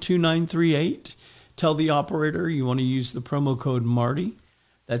 800-859-2938. Tell the operator you want to use the promo code Marty.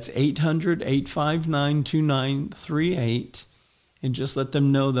 That's 800-859-2938. And just let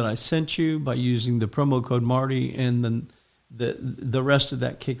them know that I sent you by using the promo code Marty, and then the rest of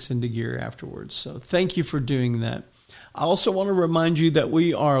that kicks into gear afterwards. So thank you for doing that. I also want to remind you that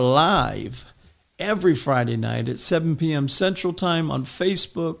we are live every Friday night at 7 p.m. Central Time on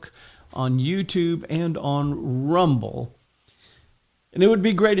Facebook, on YouTube, and on Rumble. And it would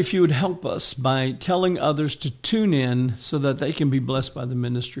be great if you would help us by telling others to tune in so that they can be blessed by the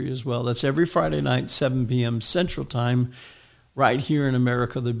ministry as well. That's every Friday night, 7 p.m. Central Time, right here in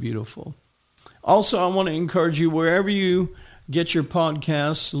America the Beautiful. Also, I want to encourage you, wherever you get your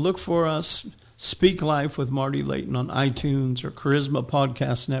podcasts, look for us, Speak Life with Marty Layton on iTunes or Charisma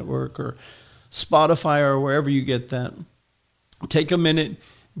Podcast Network or Spotify or wherever you get that. Take a minute,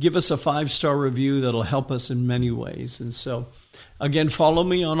 give us a 5-star review. That'll help us in many ways. And so, again, follow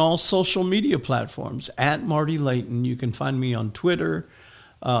me on all social media platforms, at Marty Layton. You can find me on Twitter,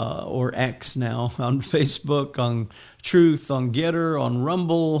 or X now, on Facebook, on Truth, on Getter, on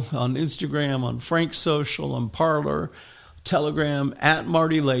Rumble, on Instagram, on Frank Social, on Parler, Telegram, at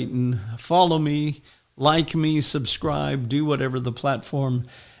Marty Layton. Follow me, like me, subscribe, do whatever the platform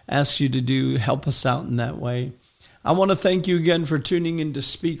asks you to do. Help us out in that way. I want to thank you again for tuning in to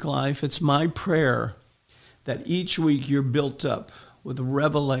Speak Life. It's my prayer that each week you're built up with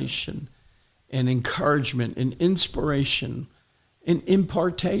revelation and encouragement and inspiration and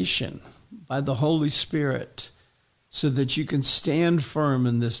impartation by the Holy Spirit so that you can stand firm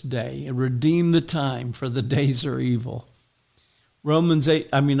in this day and redeem the time, for the days are evil. Proverbs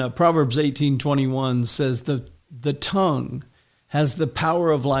 18:21 says the tongue has the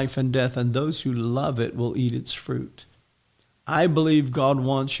power of life and death, and those who love it will eat its fruit. I believe God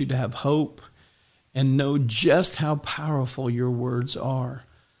wants you to have hope and know just how powerful your words are.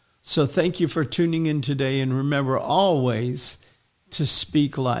 So thank you for tuning in today, and remember always to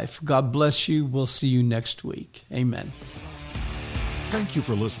speak life. God bless you. We'll see you next week. Amen. Thank you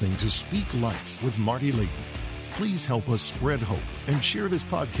for listening to Speak Life with Marty Layton. Please help us spread hope and share this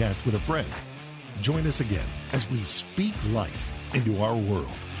podcast with a friend. Join us again as we speak life into our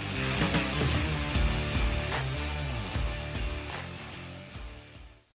world.